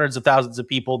audience of hundreds of thousands of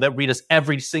people that read us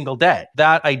every single day.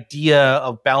 That idea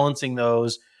of balancing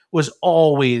those was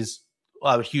always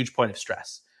a huge point of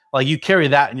stress. Like you carry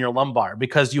that in your lumbar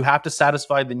because you have to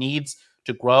satisfy the needs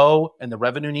to grow and the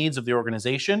revenue needs of the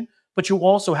organization, but you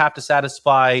also have to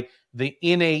satisfy the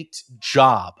innate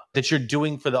job that you're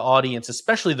doing for the audience,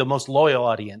 especially the most loyal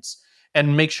audience,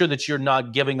 and make sure that you're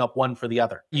not giving up one for the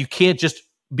other. You can't just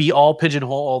be all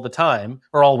pigeonhole all the time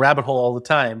or all rabbit hole all the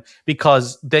time,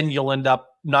 because then you'll end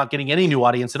up not getting any new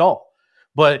audience at all.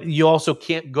 But you also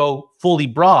can't go fully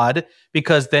broad,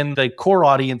 because then the core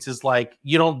audience is like,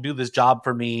 you don't do this job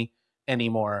for me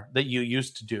anymore that you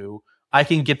used to do. I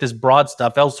can get this broad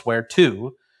stuff elsewhere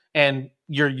too. And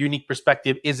your unique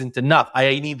perspective isn't enough.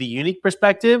 I need the unique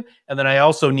perspective, and then I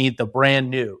also need the brand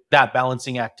new. That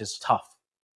balancing act is tough.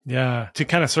 Yeah. To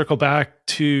kind of circle back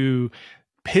to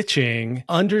pitching,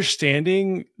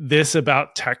 understanding this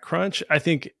about TechCrunch, I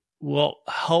think will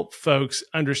help folks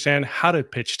understand how to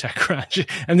pitch TechCrunch.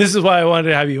 And this is why I wanted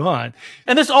to have you on.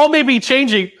 And this all may be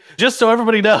changing, just so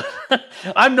everybody knows.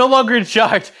 I'm no longer in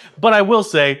charge, but I will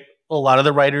say a lot of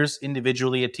the writers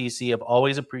individually at TC have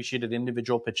always appreciated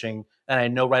individual pitching. And I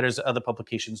know writers at other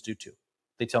publications do too.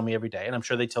 They tell me every day, and I'm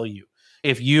sure they tell you.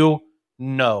 If you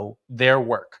know their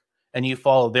work and you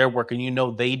follow their work and you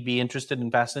know they'd be interested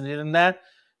and fascinated in that,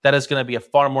 that is going to be a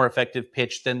far more effective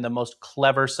pitch than the most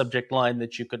clever subject line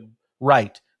that you could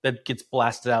write that gets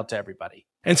blasted out to everybody.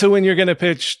 And so when you're going to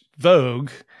pitch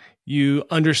Vogue, you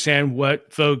understand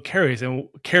what Vogue carries and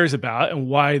cares about and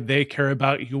why they care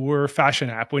about your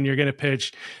fashion app. When you're going to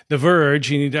pitch The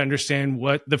Verge, you need to understand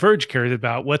what The Verge cares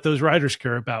about, what those writers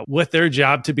care about, what their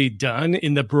job to be done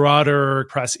in the broader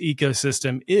press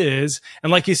ecosystem is.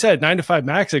 And like you said, 9 to 5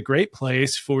 Mac is a great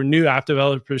place for new app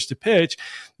developers to pitch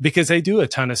because they do a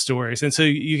ton of stories. And so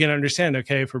you can understand,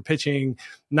 okay, if we're pitching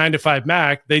 9 to 5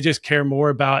 Mac, they just care more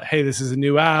about, hey, this is a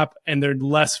new app, and they're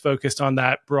less focused on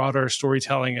that broader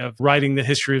storytelling of writing the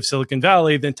history of Silicon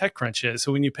Valley than TechCrunch is.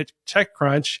 So when you pitch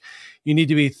TechCrunch, you need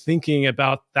to be thinking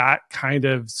about that kind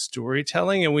of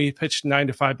storytelling. And when you pitch 9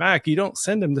 to 5 Mac, you don't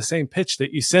send them the same pitch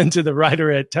that you send to the writer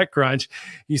at TechCrunch.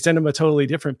 You send them a totally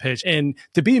different pitch. And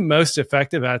to be most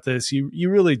effective at this, you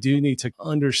really do need to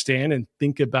understand and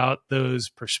think about those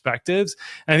perspectives.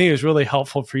 And I think it was really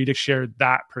helpful for you to share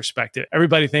that perspective.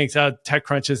 Everybody thinks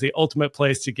TechCrunch is the ultimate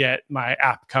place to get my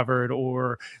app covered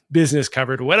or business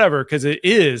covered or whatever, because it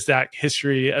is that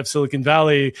history of Silicon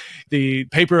Valley, the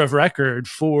paper of record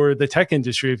for the tech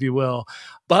industry, if you will.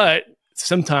 But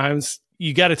sometimes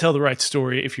you got to tell the right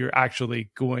story if you're actually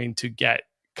going to get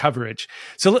coverage.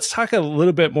 So let's talk a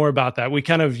little bit more about that. We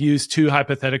kind of used two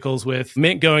hypotheticals with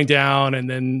Mint going down and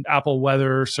then Apple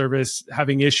Weather Service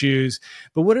having issues.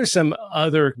 But what are some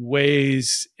other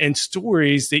ways and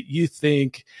stories that you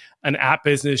think an app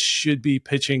business should be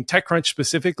pitching TechCrunch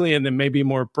specifically, and then maybe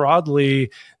more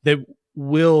broadly, that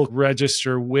will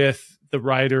register with the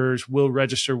writers, will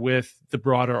register with the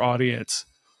broader audience?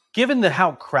 Given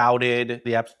how crowded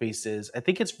the app space is, I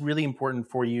think it's really important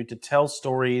for you to tell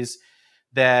stories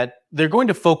that they're going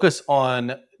to focus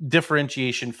on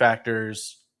differentiation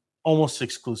factors almost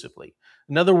exclusively.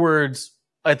 In other words,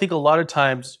 I think a lot of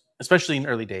times, especially in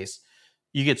early days,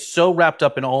 you get so wrapped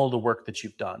up in all the work that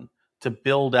you've done to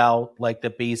build out like the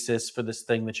basis for this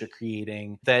thing that you're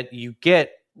creating that you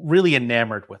get really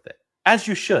enamored with it. As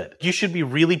you should. You should be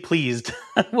really pleased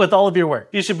with all of your work.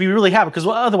 You should be really happy, because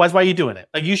otherwise, why are you doing it?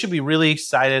 Like, you should be really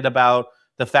excited about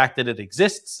the fact that it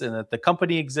exists and that the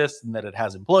company exists and that it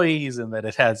has employees and that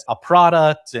it has a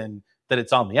product and that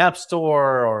it's on the App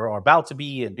Store or about to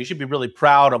be. And you should be really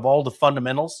proud of all the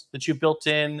fundamentals that you've built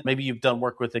in. Maybe you've done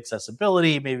work with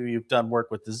accessibility. Maybe you've done work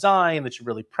with design that you're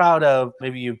really proud of.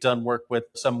 Maybe you've done work with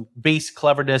some base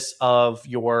cleverness of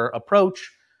your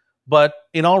approach. But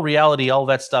in all reality, all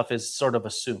that stuff is sort of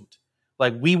assumed.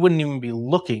 Like we wouldn't even be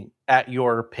looking at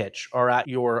your pitch or at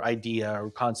your idea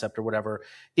or concept or whatever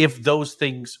if those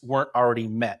things weren't already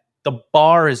met. The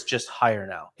bar is just higher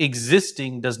now.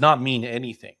 Existing does not mean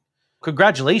anything.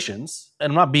 Congratulations.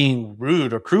 And I'm not being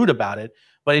rude or crude about it,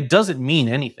 but it doesn't mean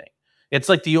anything. It's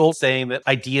like the old saying that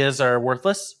ideas are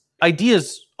worthless.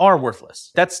 Ideas are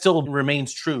worthless. That still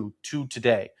remains true to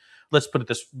today. Let's put it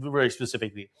this very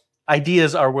specifically.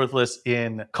 Ideas are worthless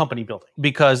in company building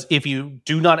because if you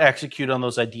do not execute on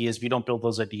those ideas, if you don't build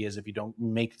those ideas, if you don't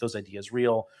make those ideas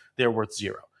real, they're worth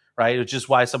zero, right? Which is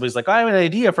why somebody's like, I have an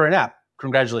idea for an app.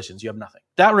 Congratulations, you have nothing.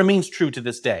 That remains true to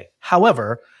this day.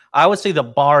 However, I would say the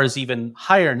bar is even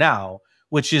higher now,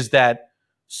 which is that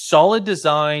solid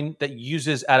design that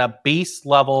uses at a base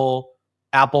level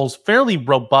Apple's fairly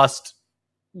robust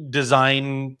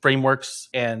design frameworks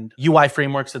and UI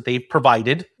frameworks that they've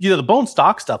provided. The bone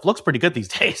stock stuff looks pretty good these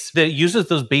days. That uses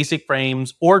those basic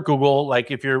frames, or Google,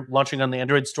 like if you're launching on the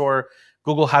Android store,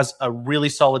 Google has a really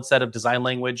solid set of design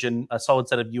language and a solid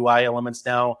set of UI elements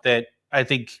now that I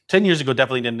think 10 years ago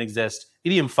definitely didn't exist.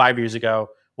 Even 5 years ago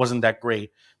wasn't that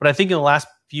great. But I think in the last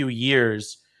few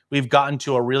years, we've gotten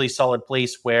to a really solid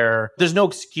place where there's no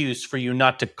excuse for you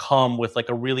not to come with like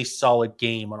a really solid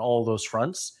game on all those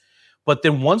fronts. But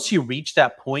then once you reach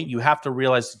that point, you have to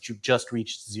realize that you've just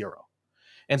reached zero.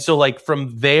 And so like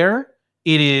from there,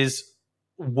 it is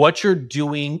what you're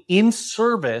doing in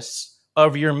service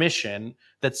of your mission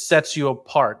that sets you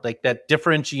apart, like that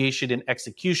differentiation in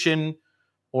execution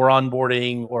or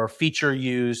onboarding or feature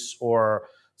use or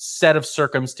set of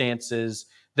circumstances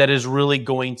that is really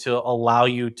going to allow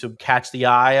you to catch the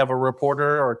eye of a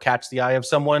reporter or catch the eye of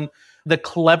someone. The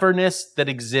cleverness that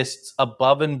exists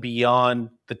above and beyond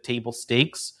the table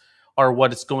stakes are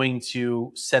what is going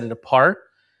to set it apart.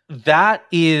 That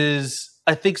is,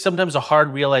 I think, sometimes a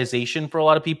hard realization for a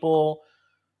lot of people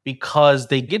because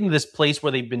they get into this place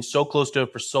where they've been so close to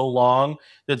it for so long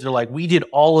that they're like, we did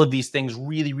all of these things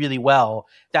really, really well.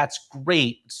 That's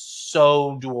great.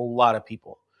 So do a lot of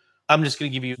people. I'm just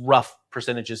going to give you rough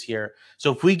percentages here.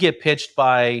 So if we get pitched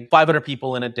by 500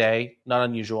 people in a day, not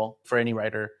unusual for any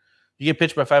writer, you get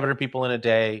pitched by 500 people in a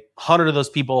day, 100 of those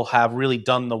people have really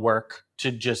done the work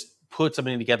to just put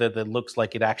something together that looks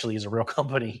like it actually is a real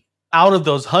company. Out of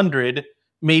those 100,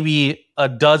 maybe a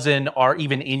dozen are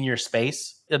even in your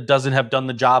space. A dozen have done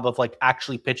the job of like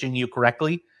actually pitching you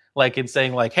correctly, like in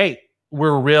saying like, hey,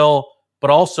 we're real,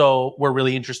 but also we're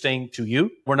really interesting to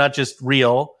you. We're not just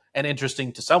real and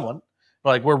interesting to someone.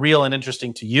 Like we're real and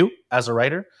interesting to you as a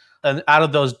writer. And out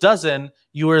of those dozen,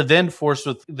 you are then forced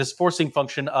with this forcing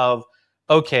function of,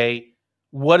 okay,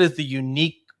 what is the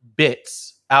unique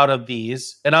bits out of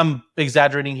these? And I'm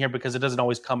exaggerating here because it doesn't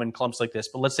always come in clumps like this,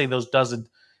 but let's say those dozen,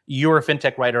 you're a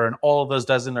fintech writer and all of those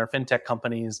dozen are fintech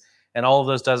companies and all of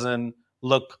those dozen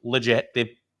look legit.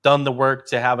 They've done the work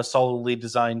to have a solidly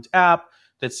designed app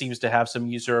that seems to have some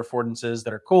user affordances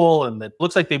that are cool and that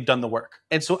looks like they've done the work.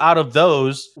 And so out of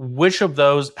those, which of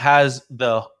those has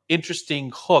the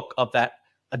interesting hook of that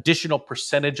additional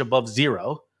percentage above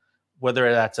zero, whether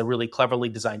that's a really cleverly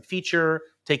designed feature,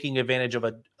 taking advantage of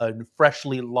a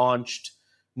freshly launched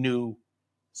new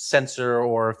sensor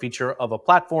or feature of a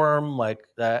platform like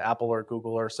Apple or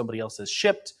Google or somebody else has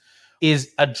shipped,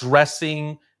 is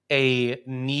addressing a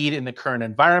need in the current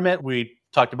environment. We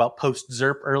talked about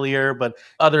post-ZERP earlier, but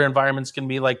other environments can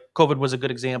be like COVID was a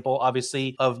good example,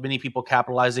 obviously, of many people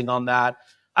capitalizing on that.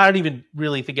 I don't even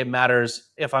really think it matters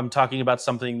if I'm talking about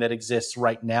something that exists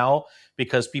right now,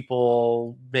 because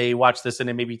people may watch this and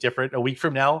it may be different a week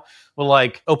from now. Well,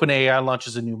 like OpenAI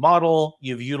launches a new model.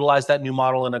 You've utilized that new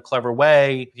model in a clever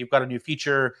way. You've got a new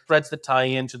feature, threads that tie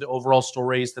into the overall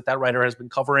stories that writer has been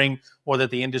covering or that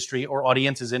the industry or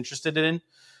audience is interested in.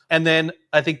 And then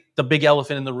I think the big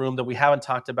elephant in the room that we haven't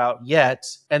talked about yet,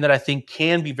 and that I think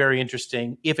can be very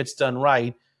interesting if it's done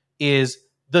right, is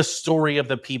the story of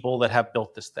the people that have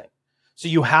built this thing. So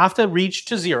you have to reach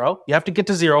to zero. You have to get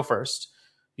to zero first.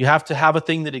 You have to have a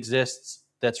thing that exists,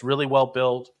 that's really well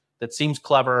built, that seems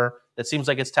clever, that seems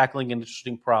like it's tackling an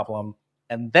interesting problem.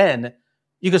 And then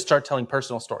you can start telling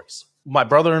personal stories. My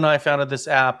brother and I founded this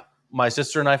app. My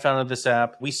sister and I founded this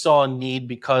app. We saw a need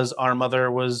because our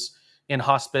mother was in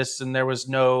hospice and there was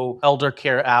no elder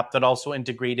care app that also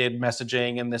integrated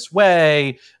messaging in this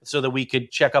way so that we could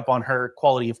check up on her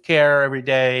quality of care every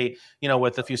day,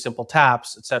 with a few simple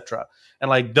taps, etc. And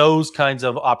like those kinds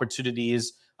of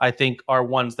opportunities, I think, are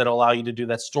ones that allow you to do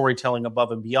that storytelling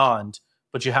above and beyond,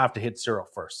 but you have to hit zero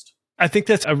first. I think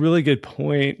that's a really good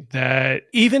point, that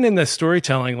even in the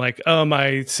storytelling, like, oh,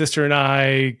 my sister and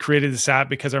I created this app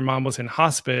because our mom was in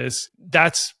hospice.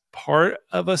 That's part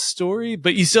of a story,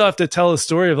 but you still have to tell a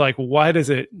story of like, why does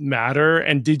it matter?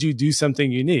 And did you do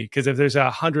something unique? Because if there's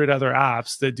 100 other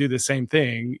apps that do the same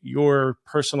thing, your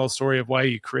personal story of why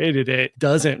you created it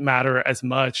doesn't matter as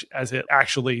much as it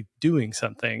actually doing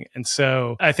something. And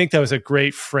so I think that was a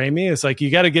great framing. It's like,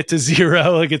 you got to get to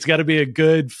zero. Like, it's got to be a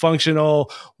good,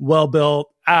 functional, well-built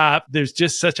app. There's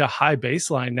just such a high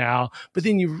baseline now, but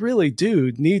then you really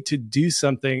do need to do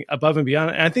something above and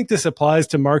beyond. And I think this applies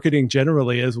to marketing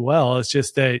generally as well. It's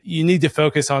just that you need to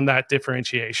focus on that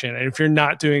differentiation. And if you're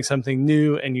not doing something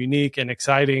new and unique and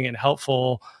exciting and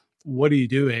helpful, what are you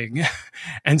doing?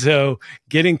 And so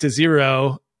getting to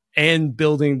zero and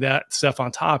building that stuff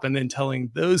on top and then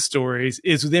telling those stories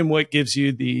is then what gives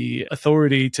you the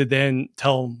authority to then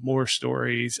tell more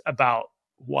stories about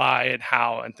why and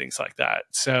how and things like that.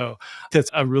 So that's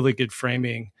a really good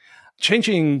framing.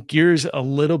 Changing gears a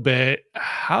little bit,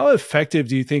 how effective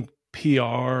do you think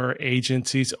PR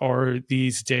agencies are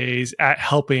these days at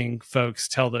helping folks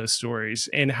tell those stories?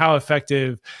 And how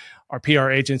effective are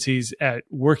PR agencies at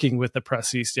working with the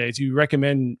press these days? Do you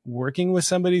recommend working with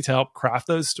somebody to help craft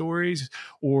those stories?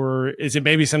 Or is it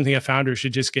maybe something a founder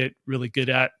should just get really good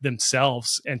at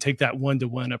themselves and take that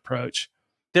one-to-one approach?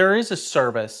 There is a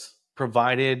service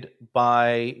provided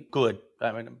by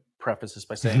preface this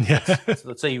by saying,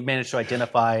 let's say you managed to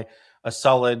identify a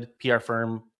solid PR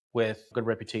firm with good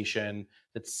reputation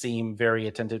that seem very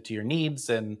attentive to your needs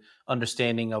and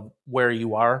understanding of where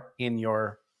you are in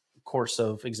your course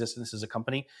of existence as a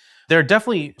company. There are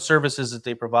definitely services that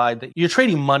they provide that you're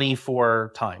trading money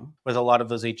for time with a lot of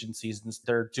those agencies. And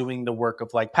they're doing the work of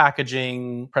like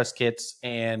packaging press kits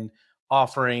and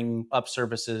offering up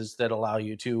services that allow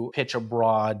you to pitch a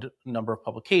broad number of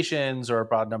publications or a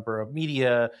broad number of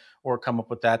media or come up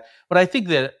with that. But I think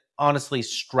that honestly,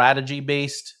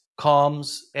 strategy-based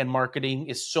comms and marketing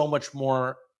is so much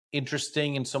more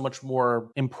interesting and so much more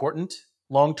important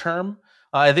long-term.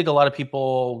 I think a lot of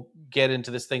people get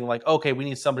into this thing like, okay, we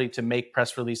need somebody to make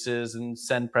press releases and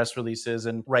send press releases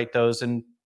and write those and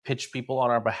pitch people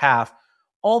on our behalf.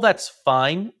 All that's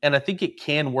fine. And I think it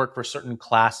can work for certain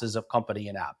classes of company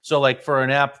and app. So like for an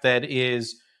app that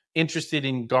is interested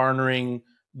in garnering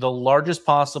the largest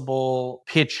possible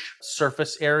pitch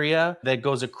surface area that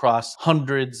goes across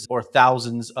hundreds or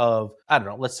thousands of, I don't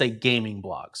know, let's say gaming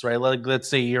blogs, right? Like, let's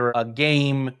say you're a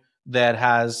game that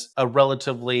has a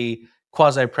relatively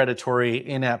quasi-predatory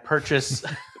in-app purchase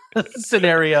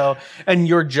scenario, and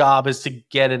your job is to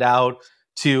get it out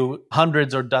to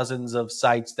hundreds or dozens of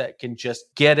sites that can just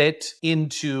get it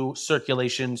into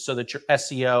circulation so that your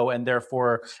SEO and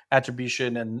therefore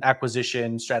attribution and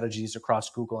acquisition strategies across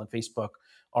Google and Facebook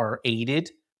are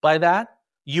aided by that.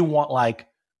 You want like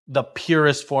the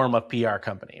purest form of PR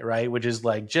company, right? Which is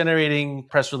like generating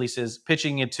press releases,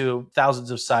 pitching it to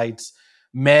thousands of sites,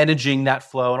 managing that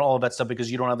flow and all of that stuff because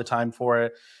you don't have the time for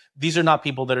it. These are not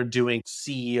people that are doing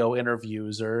CEO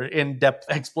interviews or in-depth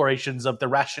explorations of the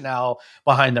rationale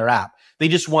behind their app. They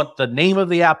just want the name of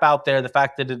the app out there, the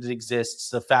fact that it exists,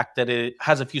 the fact that it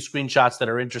has a few screenshots that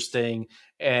are interesting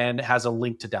and has a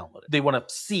link to download it. They want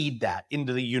to seed that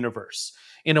into the universe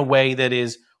in a way that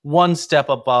is one step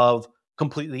above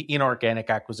completely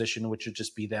inorganic acquisition, which would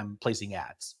just be them placing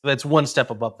ads. That's one step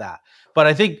above that. But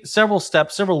I think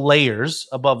several layers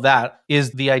above that is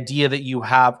the idea that you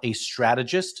have a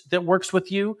strategist that works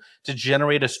with you to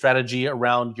generate a strategy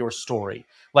around your story.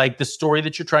 Like the story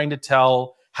that you're trying to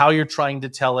tell, how you're trying to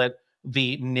tell it,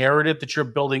 the narrative that you're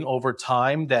building over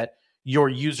time that your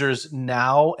users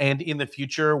now and in the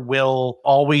future will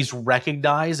always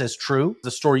recognize as true, the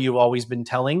story you've always been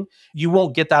telling. You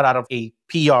won't get that out of a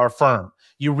PR firm.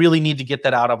 You really need to get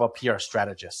that out of a PR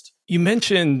strategist. You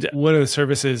mentioned one of the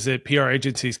services that PR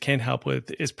agencies can help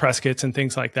with is press kits and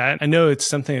things like that. I know it's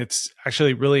something that's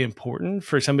actually really important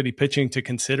for somebody pitching to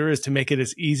consider is to make it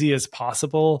as easy as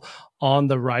possible on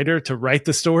the writer to write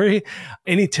the story.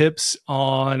 Any tips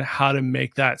on how to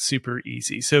make that super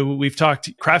easy? So we've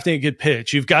talked crafting a good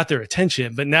pitch. You've got their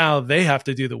attention, but now they have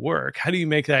to do the work. How do you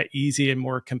make that easy and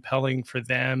more compelling for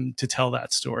them to tell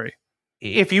that story?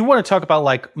 If you want to talk about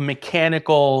like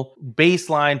mechanical,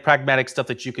 baseline, pragmatic stuff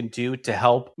that you can do to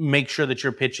help make sure that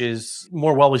your pitch is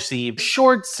more well received,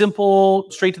 short,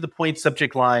 simple, straight to the point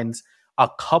subject lines, a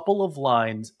couple of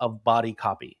lines of body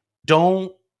copy.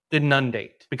 Don't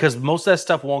inundate because most of that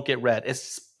stuff won't get read,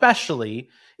 especially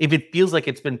if it feels like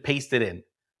it's been pasted in,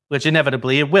 which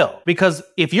inevitably it will. Because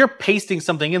if you're pasting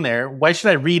something in there, why should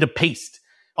I read a paste?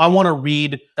 I want to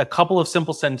read a couple of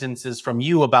simple sentences from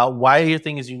you about why your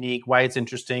thing is unique, why it's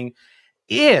interesting.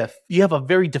 If you have a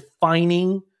very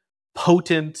defining,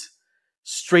 potent,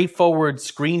 straightforward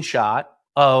screenshot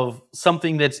of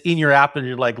something that's in your app and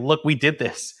you're like, look, we did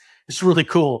this. It's really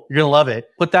cool. You're going to love it.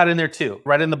 Put that in there too,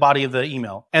 right in the body of the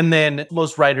email. And then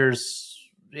most writers,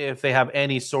 if they have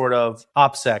any sort of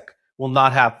OPSEC, will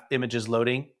not have images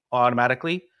loading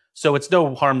automatically. So it's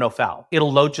no harm, no foul.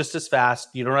 It'll load just as fast.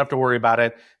 You don't have to worry about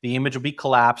it. The image will be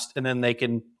collapsed, and then they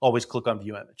can always click on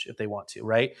view image if they want to,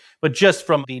 right? But just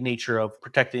from the nature of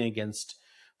protecting against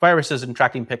viruses and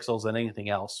tracking pixels and anything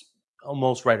else,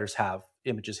 most writers have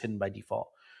images hidden by default.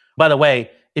 By the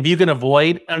way, if you can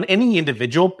avoid on any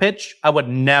individual pitch, I would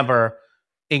never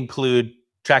include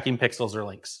tracking pixels or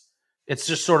links. It's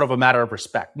just sort of a matter of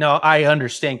respect. Now, I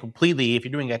understand completely if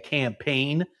you're doing a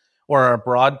campaign or a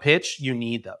broad pitch, you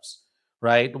need those,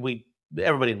 right?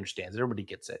 Everybody understands it, everybody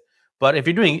gets it. But if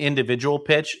you're doing individual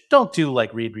pitch, don't do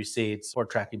like read receipts or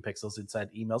tracking pixels inside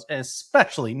emails, and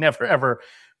especially never ever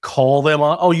call them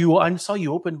on. Oh, I saw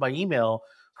you opened my email.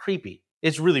 Creepy.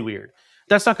 It's really weird.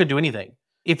 That's not going to do anything.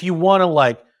 If you want to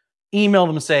like email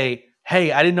them and say,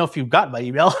 hey, I didn't know if you got my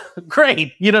email.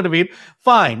 Great. You know what I mean?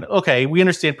 Fine. Okay. We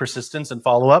understand persistence and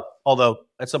follow up, although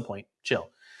at some point, chill.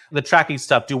 The tracking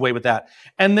stuff, do away with that.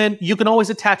 And then you can always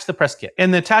attach the press kit.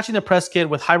 And attaching the press kit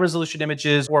with high resolution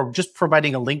images or just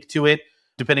providing a link to it,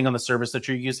 depending on the service that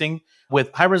you're using,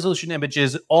 with high resolution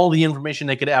images, all the information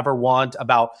they could ever want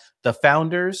about the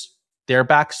founders, their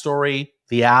backstory,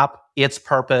 the app, its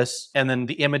purpose, and then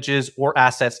the images or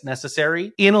assets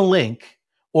necessary in a link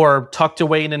or tucked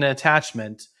away in an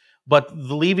attachment, but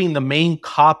leaving the main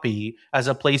copy as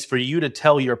a place for you to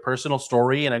tell your personal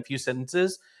story in a few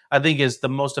sentences, I think is the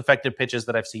most effective pitches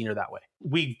that I've seen are that way.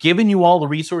 We've given you all the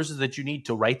resources that you need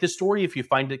to write this story if you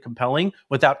find it compelling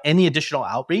without any additional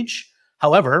outreach.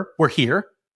 However, we're here.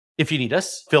 If you need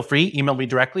us, feel free, email me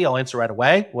directly. I'll answer right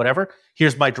away, whatever.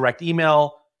 Here's my direct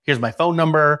email. Here's my phone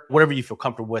number, whatever you feel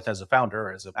comfortable with as a founder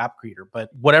or as an app creator. But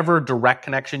whatever direct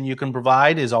connection you can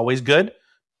provide is always good.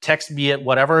 Text me at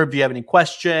whatever if you have any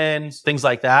questions, things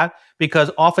like that.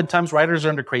 Because oftentimes writers are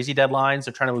under crazy deadlines.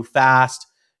 They're trying to move fast.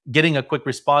 Getting a quick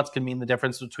response can mean the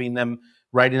difference between them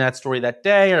writing that story that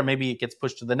day, or maybe it gets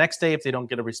pushed to the next day if they don't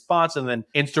get a response. And then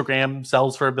Instagram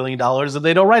sells for $1 billion and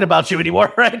they don't write about you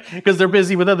anymore, right? Because they're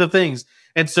busy with other things.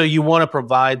 And so you want to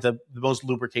provide the most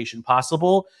lubrication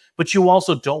possible, but you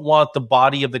also don't want the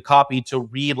body of the copy to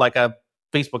read like a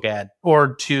Facebook ad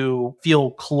or to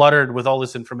feel cluttered with all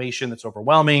this information that's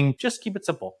overwhelming. Just keep it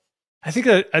simple. I think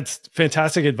that's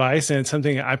fantastic advice, and it's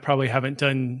something I probably haven't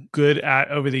done good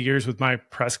at over the years with my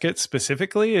press kits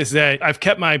specifically, is that I've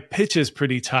kept my pitches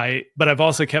pretty tight, but I've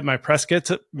also kept my press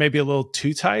kits maybe a little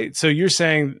too tight. So you're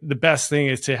saying the best thing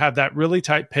is to have that really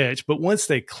tight pitch, but once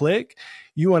they click,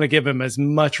 you want to give them as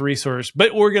much resource,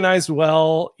 but organized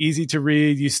well, easy to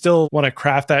read. You still want to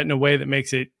craft that in a way that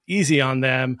makes it easy on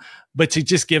them, but to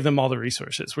just give them all the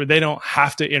resources where they don't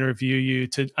have to interview you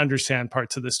to understand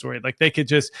parts of the story. Like they could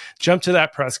just jump to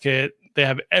that press kit. They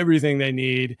have everything they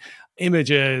need,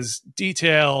 images,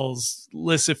 details,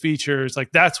 lists of features.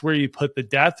 Like that's where you put the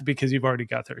depth because you've already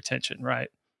got their attention, right?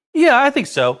 Yeah, I think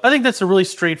so. I think that's a really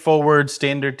straightforward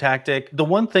standard tactic. The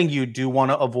one thing you do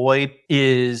want to avoid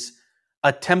is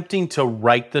attempting to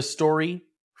write the story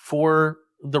for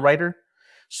the writer.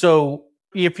 So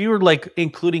if you're like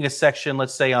including a section,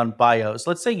 let's say on bios,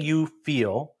 let's say you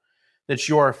feel that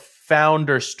your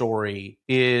founder story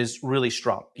is really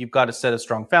strong. You've got a set of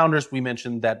strong founders. We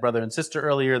mentioned that brother and sister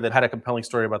earlier that had a compelling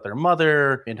story about their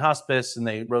mother in hospice, and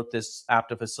they wrote this app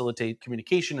to facilitate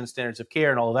communication and standards of care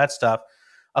and all of that stuff.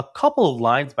 A couple of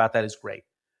lines about that is great,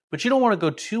 but you don't want to go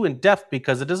too in depth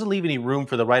because it doesn't leave any room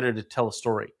for the writer to tell a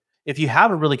story. If you have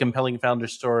a really compelling founder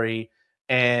story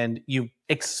and you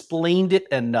explained it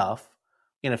enough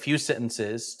in a few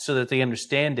sentences so that they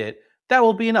understand it, that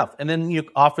will be enough. And then you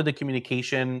offer the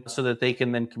communication so that they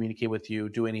can then communicate with you,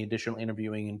 do any additional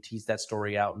interviewing and tease that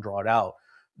story out and draw it out.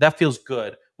 That feels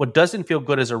good. What doesn't feel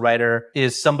good as a writer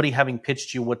is somebody having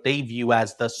pitched you what they view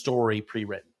as the story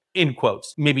pre-written, in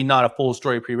quotes. Maybe not a full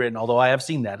story pre-written, although I have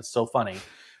seen that. It's so funny.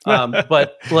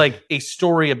 But like a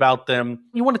story about them,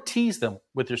 you want to tease them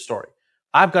with your story.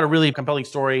 I've got a really compelling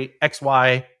story, X,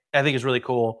 Y, I think is really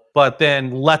cool, but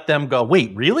then let them go,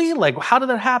 wait, really? Like, how did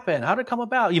that happen? How did it come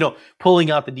about?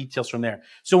 Pulling out the details from there.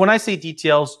 So when I say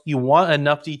details, you want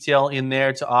enough detail in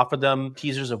there to offer them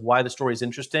teasers of why the story is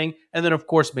interesting. And then of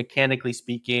course, mechanically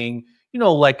speaking,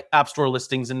 like app store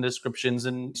listings and descriptions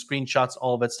and screenshots,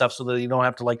 all of that stuff, so that you don't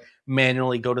have to like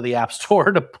manually go to the app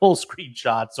store to pull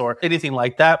screenshots or anything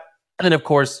like that. And then of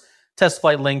course, test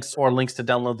flight links or links to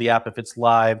download the app if it's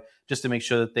live, just to make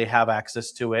sure that they have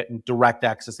access to it and direct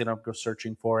access. They don't have to go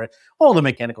searching for it. All the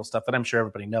mechanical stuff that I'm sure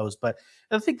everybody knows. But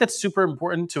I think that's super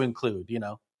important to include.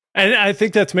 And I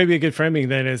think that's maybe a good framing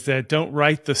then, is that don't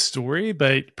write the story,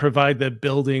 but provide the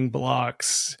building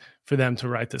blocks for them to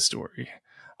write the story.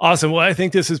 Awesome. Well, I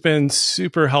think this has been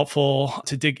super helpful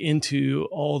to dig into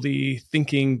all the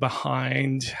thinking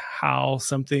behind how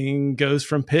something goes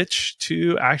from pitch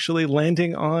to actually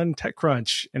landing on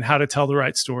TechCrunch and how to tell the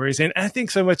right stories. And I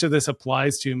think so much of this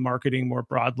applies to marketing more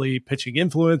broadly, pitching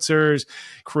influencers,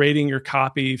 creating your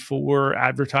copy for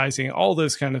advertising, all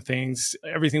those kind of things.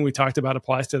 Everything we talked about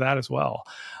applies to that as well.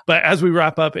 But as we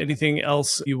wrap up, anything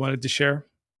else you wanted to share?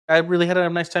 I really had a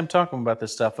nice time talking about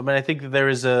this stuff. I mean, I think that there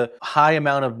is a high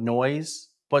amount of noise,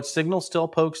 but signal still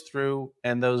pokes through.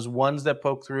 And those ones that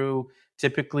poke through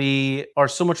typically are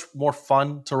so much more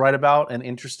fun to write about and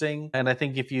interesting. And I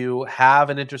think if you have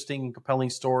an interesting, compelling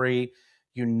story,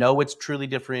 you know it's truly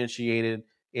differentiated.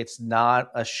 It's not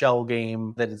a shell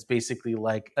game that is basically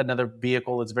like another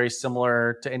vehicle that's very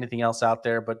similar to anything else out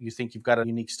there, but you think you've got a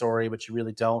unique story, but you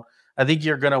really don't. I think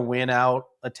you're going to win out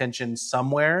attention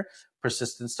somewhere.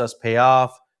 Persistence does pay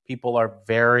off. People are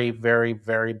very, very,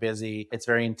 very busy. It's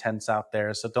very intense out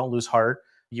there. So don't lose heart.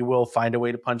 You will find a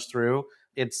way to punch through.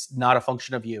 It's not a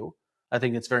function of you. I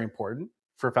think it's very important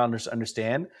for founders to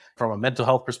understand from a mental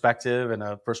health perspective and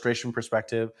a frustration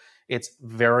perspective. It's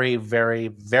very, very,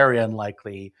 very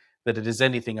unlikely that it is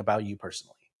anything about you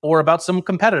personally or about some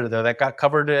competitor there that got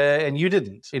covered and you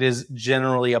didn't. It is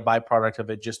generally a byproduct of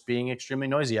it just being extremely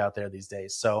noisy out there these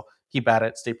days. So keep at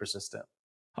it, stay persistent.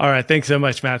 All right. Thanks so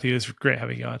much, Matthew. It's great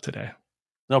having you on today.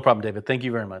 No problem, David. Thank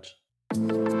you very much.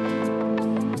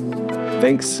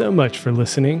 Thanks so much for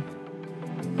listening.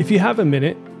 If you have a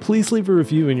minute, please leave a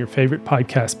review in your favorite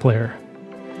podcast player.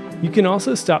 You can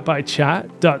also stop by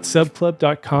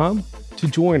chat.subclub.com to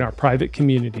join our private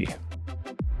community.